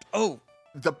 Oh,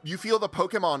 You feel the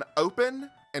Pokemon open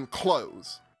and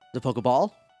close. The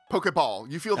Pokeball? Pokeball.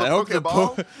 You feel the I hope the,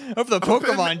 Pokeball. hope the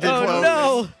Pokemon did and close.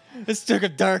 close. This took a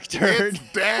dark turn. It's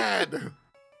dead.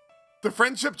 The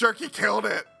friendship jerky killed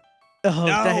it.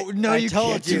 Oh, No, I you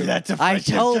told can't do you. that to I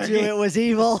Friendship told you Jerky. it was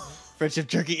evil. Friendship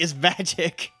jerky is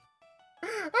magic.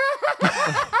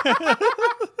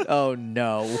 Oh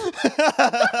no.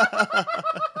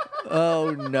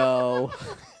 Oh no.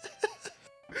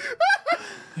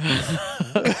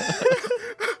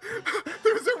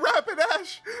 There's a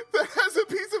Rapidash that has a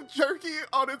piece of jerky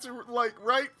on its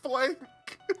right flank.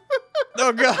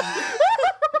 Oh god.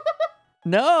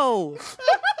 No.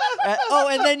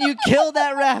 And then you kill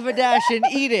that Rapidash and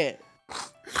eat it.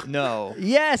 No.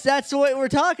 Yes, that's what we're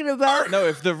talking about. No,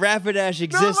 if the Rapidash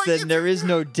exists, like then there is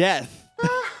no death.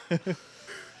 All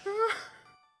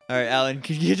right, Alan,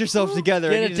 can you get yourself together?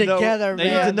 Get I it need to know- together, I need to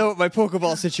man. know what my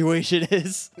Pokeball situation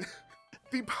is.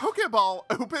 The Pokeball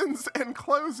opens and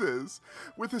closes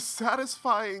with a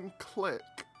satisfying click.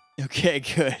 Okay,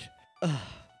 good.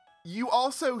 You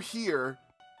also hear,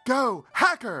 "Go,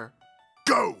 hacker!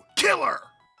 Go, killer!"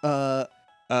 All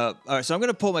right, so I'm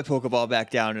gonna pull my Pokeball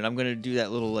back down, and I'm gonna do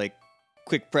that little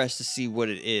quick press to see what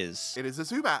it is. It is a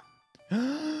Zubat.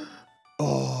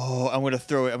 Oh, I'm gonna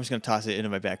throw it. I'm just gonna toss it into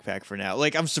my backpack for now.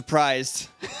 I'm surprised.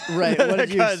 Right, what did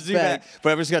you Got a Zubat, expect?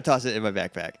 but I'm just gonna toss it in my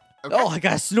backpack. Okay. Oh, I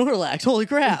got a Snorlax. Holy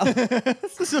crap.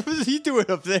 So what is he doing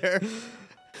up there?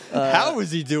 How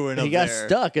is he doing up He got there?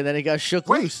 stuck and then he got shook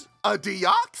Wait, loose. a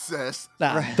Deoxys?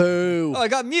 Ah, boo. Oh, I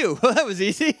got Mew. That was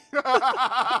easy.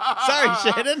 Sorry,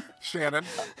 Shannon. Shannon.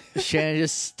 Shannon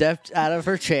just stepped out of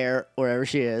her chair, wherever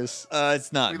she is.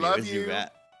 It's not We Mew. love It's you. Zubat.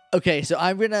 Okay, so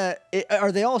I'm gonna.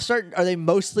 Are they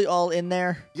mostly all in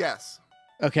there? Yes.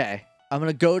 Okay, I'm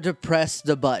gonna go to press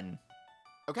the button.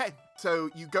 Okay, so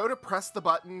you go to press the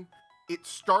button, it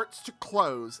starts to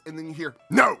close, and then you hear,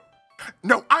 "No!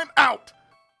 No, I'm out!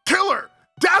 Killer!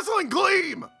 Dazzling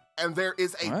gleam!" And there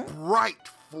is a What? bright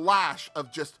flash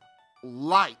of just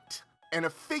light, and a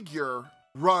figure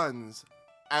runs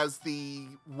as the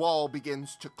wall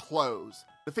begins to close.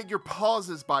 The figure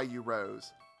pauses by you,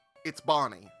 Rose. It's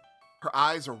Bonnie. Her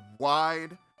eyes are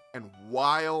wide and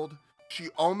wild. She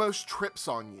almost trips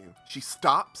on you. She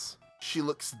stops, she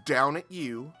looks down at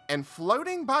you, and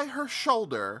floating by her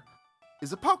shoulder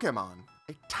is a Pokemon.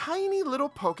 A tiny little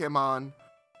Pokemon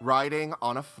riding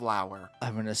on a flower.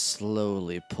 I'm gonna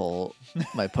slowly pull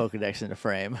my Pokedex into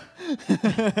frame.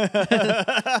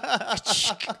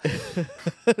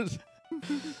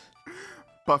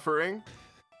 Buffering.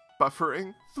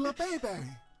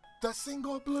 Flabebe, the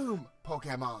single bloom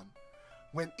Pokemon.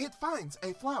 When it finds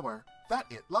a flower that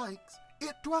it likes,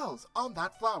 it dwells on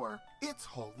that flower its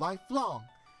whole life long.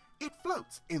 It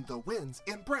floats in the wind's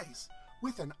embrace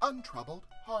with an untroubled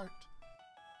heart.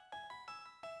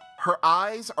 Her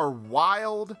eyes are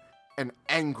wild and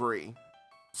angry.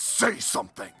 Say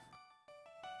something.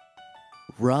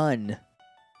 Run.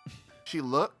 She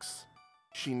looks,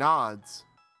 she nods,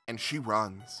 and she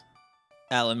runs.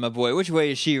 Alan, my boy, which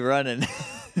way is she running?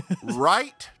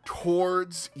 Right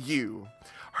towards you.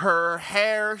 Her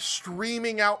hair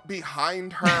streaming out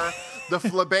behind her, the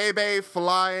Flabebe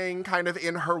flying kind of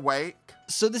in her wake.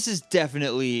 So this is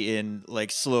definitely in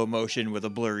slow motion with a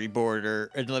blurry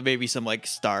border and maybe some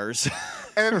stars.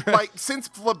 And since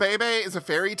Flabebe is a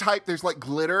fairy type, there's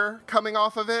glitter coming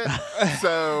off of it.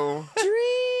 So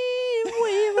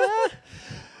Dreamweaver.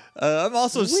 I'm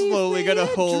also slowly gonna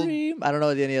hold Dream. I don't know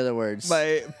any other words.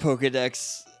 my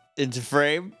Pokedex into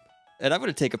frame, and I'm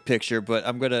gonna take a picture. But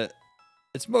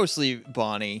it's mostly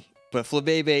Bonnie but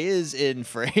Flabebe is in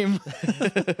frame.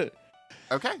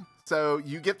 Okay, so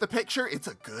you get the picture. It's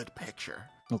a good picture.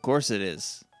 Of course it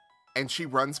is. And she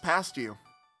runs past you.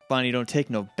 Bonnie, don't take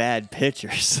no bad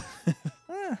pictures.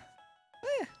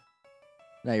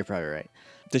 No, you're probably right.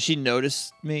 Does she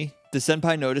notice me? Does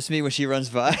Senpai notice me when she runs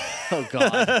by? Oh,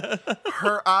 God.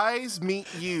 Her eyes meet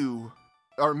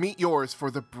yours for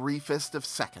the briefest of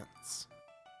seconds.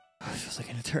 It feels like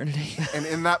an eternity. And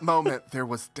in that moment, there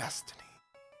was destiny.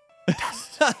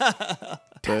 Destiny.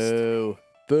 Boo.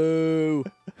 Boo.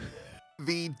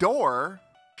 The door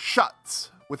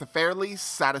shuts with a fairly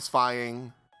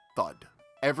satisfying thud.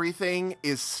 Everything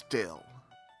is still.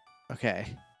 Okay.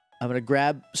 I'm going to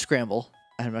grab Scramble,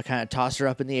 and I'm going to kind of toss her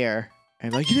up in the air.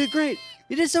 And I'm like, you did great.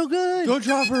 You did so good. Don't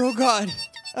drop her, oh God.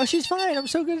 Oh, she's fine. I'm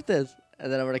so good at this.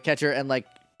 And then I'm going to catch her and, like,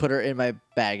 put her in my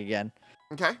bag again.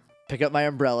 Okay? Pick up my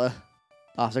umbrella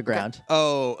off the ground.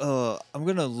 I'm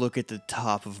going to look at the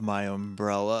top of my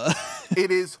umbrella.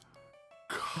 It is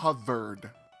covered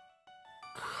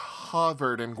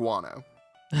in guano.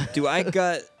 Do I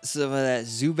got some of that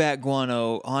Zubat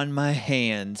guano on my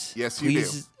hand? Yes, you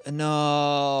do.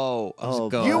 No. I was Oh,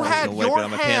 going- You I was had gonna wipe it your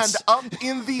on my hand pants. up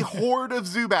in the horde of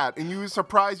Zubat, and you were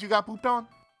surprised you got pooped on?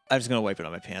 I'm just going to wipe it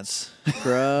on my pants.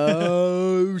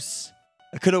 Gross.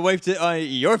 I could have wiped it on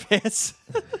your pants.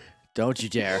 Don't you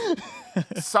dare.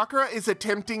 Sakura is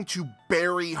attempting to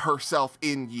bury herself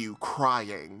in you,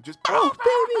 crying. Just Oh,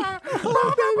 baby.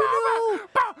 Oh,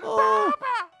 baby, no. Oh.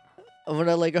 I'm going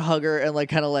to, like, hug her and, like,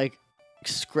 kind of, like,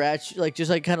 scratch, like,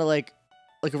 just, like, kind of, like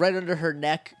right under her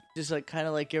neck. Just, like, kind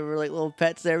of, like, give her, like, little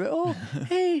pets there. But, oh,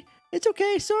 hey, it's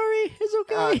okay. Sorry. It's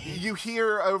okay. you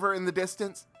hear over in the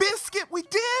distance, Biscuit, we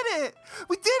did it!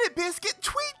 We did it, Biscuit!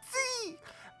 Tweetsy!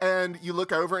 And you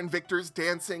look over and Victor's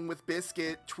dancing with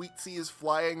Biscuit. Tweetsy is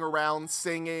flying around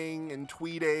singing and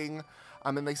tweeting.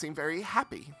 And they seem very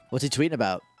happy. What's he tweeting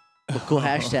about? What cool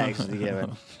hashtags is he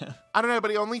giving? I don't know, but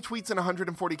he only tweets in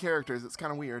 140 characters. It's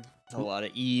kind of weird. It's a lot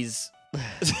of ease.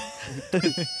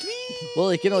 Well,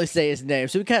 he can only say his name,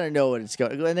 so we kind of know what it's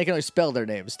going. And they can only spell their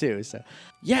names too. So,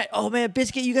 yeah. Oh man,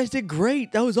 Biscuit, you guys did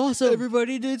great. That was awesome.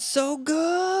 Everybody did so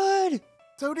good.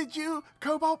 So did you,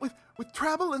 Cobalt, with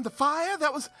Treble and the fire?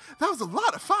 That was a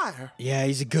lot of fire. Yeah,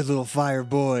 he's a good little fire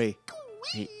boy.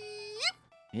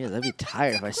 Yeah, they'd be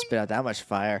tired if I spit out that much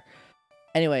fire.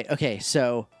 Anyway, okay,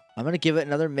 so I'm gonna give it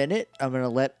another minute. I'm gonna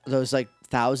let those like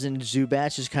 1,000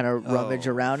 Zubats just kind of rummage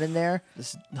Oh. around in there.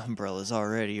 This umbrella's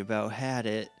already about had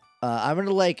it. I'm gonna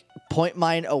like point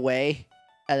mine away,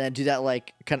 and then do that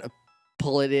like kind of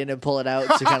pull it in and pull it out.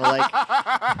 So kind of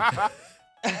like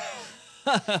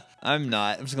I'm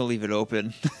not. I'm just gonna leave it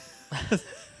open.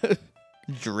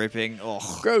 Dripping.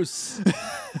 Oh, gross.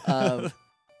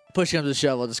 Push comes to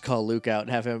shove, I'll just call Luke out and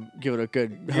have him give it a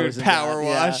good hose and power down.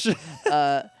 wash.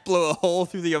 Yeah. Blow a hole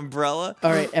through the umbrella. All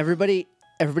right, everybody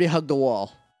hug the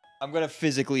wall. I'm gonna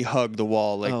physically hug the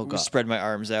wall, like Oh, God. spread my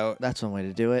arms out. That's one way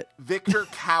to do it. Victor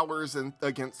cowers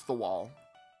against the wall.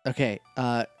 Okay,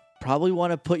 probably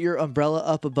want to put your umbrella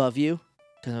up above you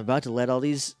because I'm about to let all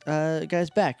these guys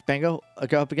back. Bango,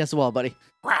 go up against the wall, buddy.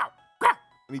 Growl, growl.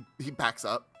 And he backs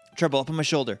up Treble up on my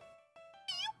shoulder.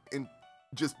 and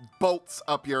just bolts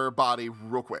up your body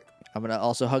real quick. I'm gonna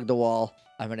also hug the wall.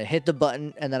 I'm gonna hit the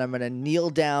button and then I'm gonna kneel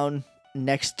down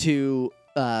next to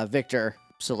Victor.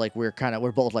 So like we're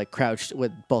both like crouched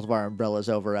with both of our umbrellas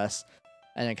over us,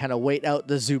 and then kind of wait out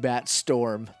the Zubat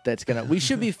storm. We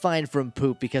should be fine from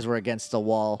poop because we're against the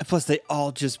wall. And plus, they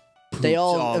all just pooped They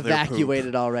all their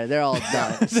evacuated already. They're all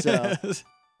done. So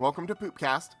Welcome to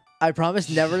Poopcast. I promise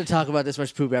never to talk about this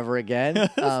much poop ever again.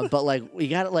 But like we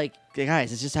got it. Like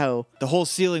guys, it's just how The whole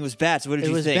ceiling was bats. What did it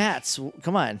you was. think? Bats.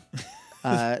 Come on.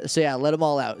 So yeah, let them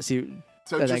all out. See.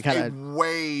 So And then just kinda- a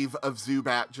wave of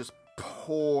Zubat just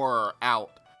pour out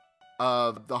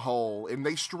of the hole, and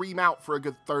they stream out for a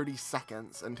good 30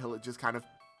 seconds until it just kind of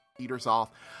peters off.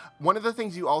 One of the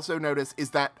things you also notice is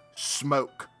that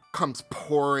smoke comes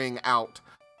pouring out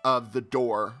of the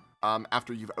door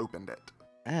after you've opened it.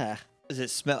 Ah. Does it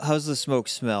smell? How's the smoke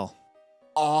smell?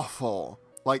 Awful.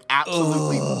 Like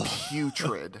absolutely Ugh.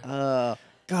 putrid.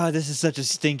 God, this is such a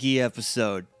stinky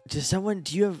episode. Does you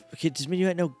mean you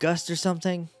had no gust or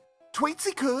something?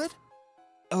 Tweetsy could.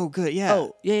 Oh, good. Yeah.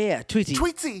 Oh, yeah. Tweety.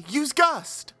 Tweetsy, use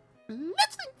gust.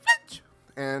 Let's fetch.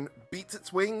 And beats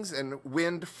its wings, and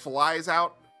wind flies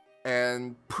out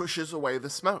and pushes away the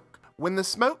smoke. When the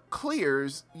smoke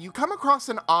clears, you come across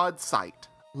an odd sight.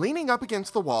 Leaning up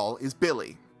against the wall is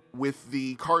Billy, with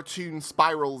the cartoon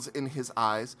spirals in his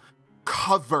eyes,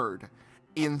 covered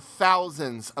in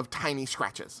thousands of tiny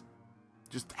scratches.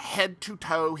 Just head to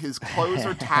toe, his clothes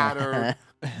are tattered.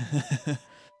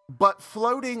 but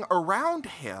floating around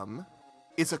him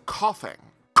is a coughing.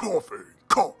 Coughing.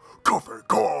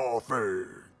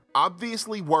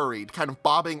 Obviously worried, kind of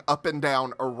bobbing up and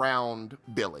down around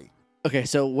Billy. Okay,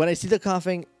 so when I see the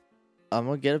coughing, I'm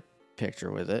gonna get a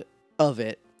picture with it. Of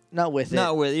it. Not with it.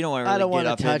 Not with you don't want to I really don't get wanna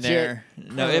up in touch it. there.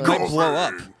 No, it might blow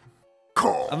up.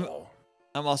 Cough.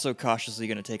 I'm also cautiously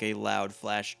going to take a loud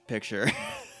flash picture.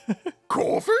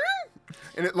 Coughing?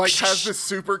 And it like has this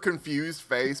super confused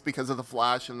face because of the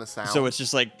flash and the sound. So it's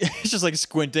just like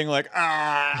squinting like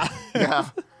ah. Yeah.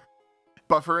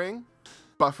 Buffering.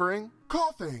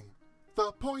 Coughing.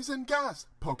 The poison gas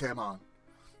Pokemon.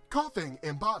 Coughing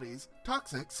embodies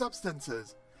toxic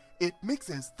substances. It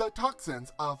mixes the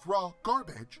toxins of raw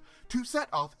garbage to set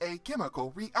off a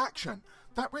chemical reaction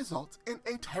that results in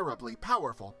a terribly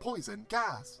powerful poison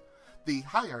gas. The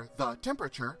higher the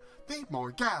temperature, the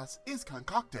more gas is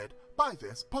concocted by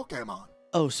this Pokemon.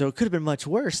 Oh, so it could have been much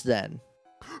worse then.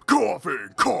 Coughing,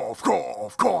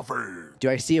 coughing. Do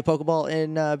I see a Pokeball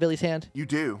in Billy's hand? You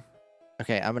do.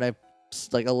 Okay, I'm gonna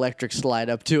like electric slide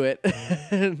up to it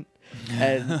and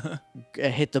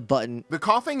hit the button. The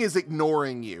coughing is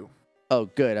ignoring you. Oh,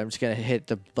 good. I'm just gonna hit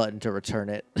the button to return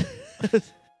it.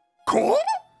 Cough?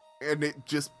 And it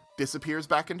just disappears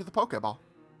back into the Pokeball.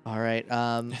 All right.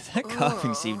 That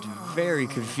coughing seemed very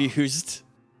confused.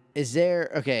 Is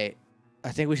there? Okay, I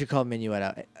think we should call Minuet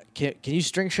out. Can you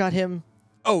string shot him?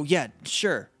 Oh yeah,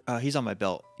 sure. He's on my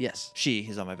belt. Yes. She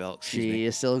is on my belt. Excuse She me.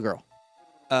 is still a girl.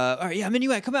 All right, yeah,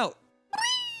 Minuet, come out.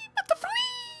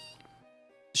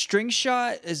 String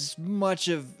shot as much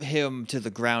of him to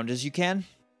the ground as you can.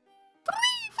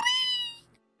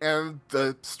 And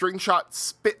the string shot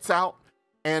spits out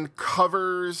and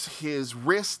covers his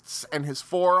wrists and his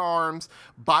forearms,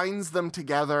 binds them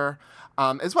together,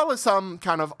 as well as some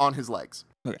kind of on his legs.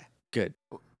 Okay. Good.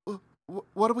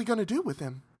 What are we going to do with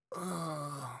him?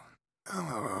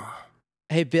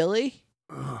 Hey, Billy,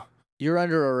 you're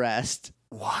under arrest.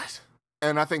 What?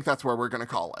 And I think that's where we're going to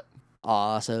call it.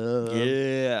 Awesome.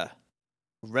 Yeah.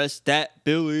 Arrest that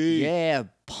Billy. Yeah,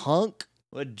 punk.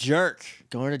 What a jerk.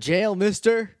 Going to jail,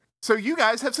 mister. So you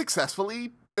guys have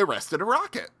successfully arrested a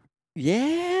rocket.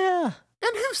 Yeah.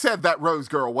 And who said that Rose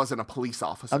Girl wasn't a police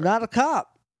officer? I'm not a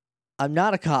cop.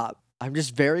 I'm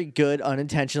just very good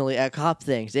unintentionally at cop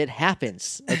things. It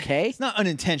happens, okay? It's not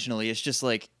unintentionally, it's just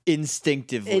like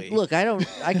instinctively. Look,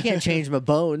 I can't change my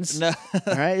bones. No.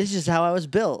 All right, it's just how I was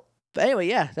built. But anyway,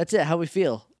 yeah, that's it. How we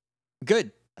feel.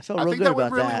 Good. I felt I real think good that went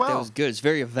about really that. well. That was good. It's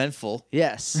very eventful.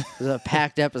 Yes, it was a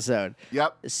packed episode.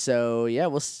 Yep. So yeah,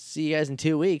 we'll see you guys in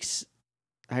 2 weeks.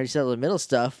 I already settled the middle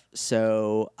stuff.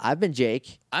 So I've been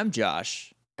Jake, I'm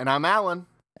Josh. And I'm Alan.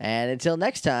 and until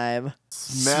next time,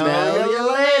 Smell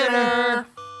you later.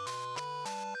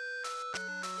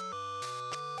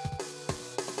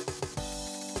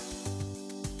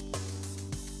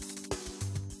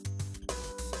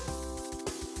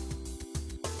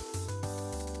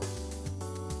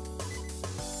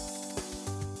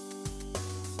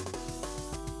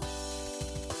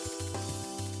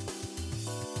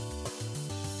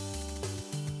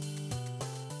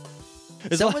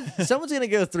 someone's gonna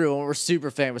go through, and we're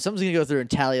super famous. Someone's gonna go through and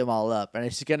tally them all up, and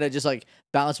it's gonna just like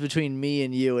bounce between me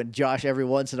and you and Josh every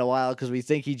once in a while because we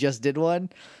think he just did one.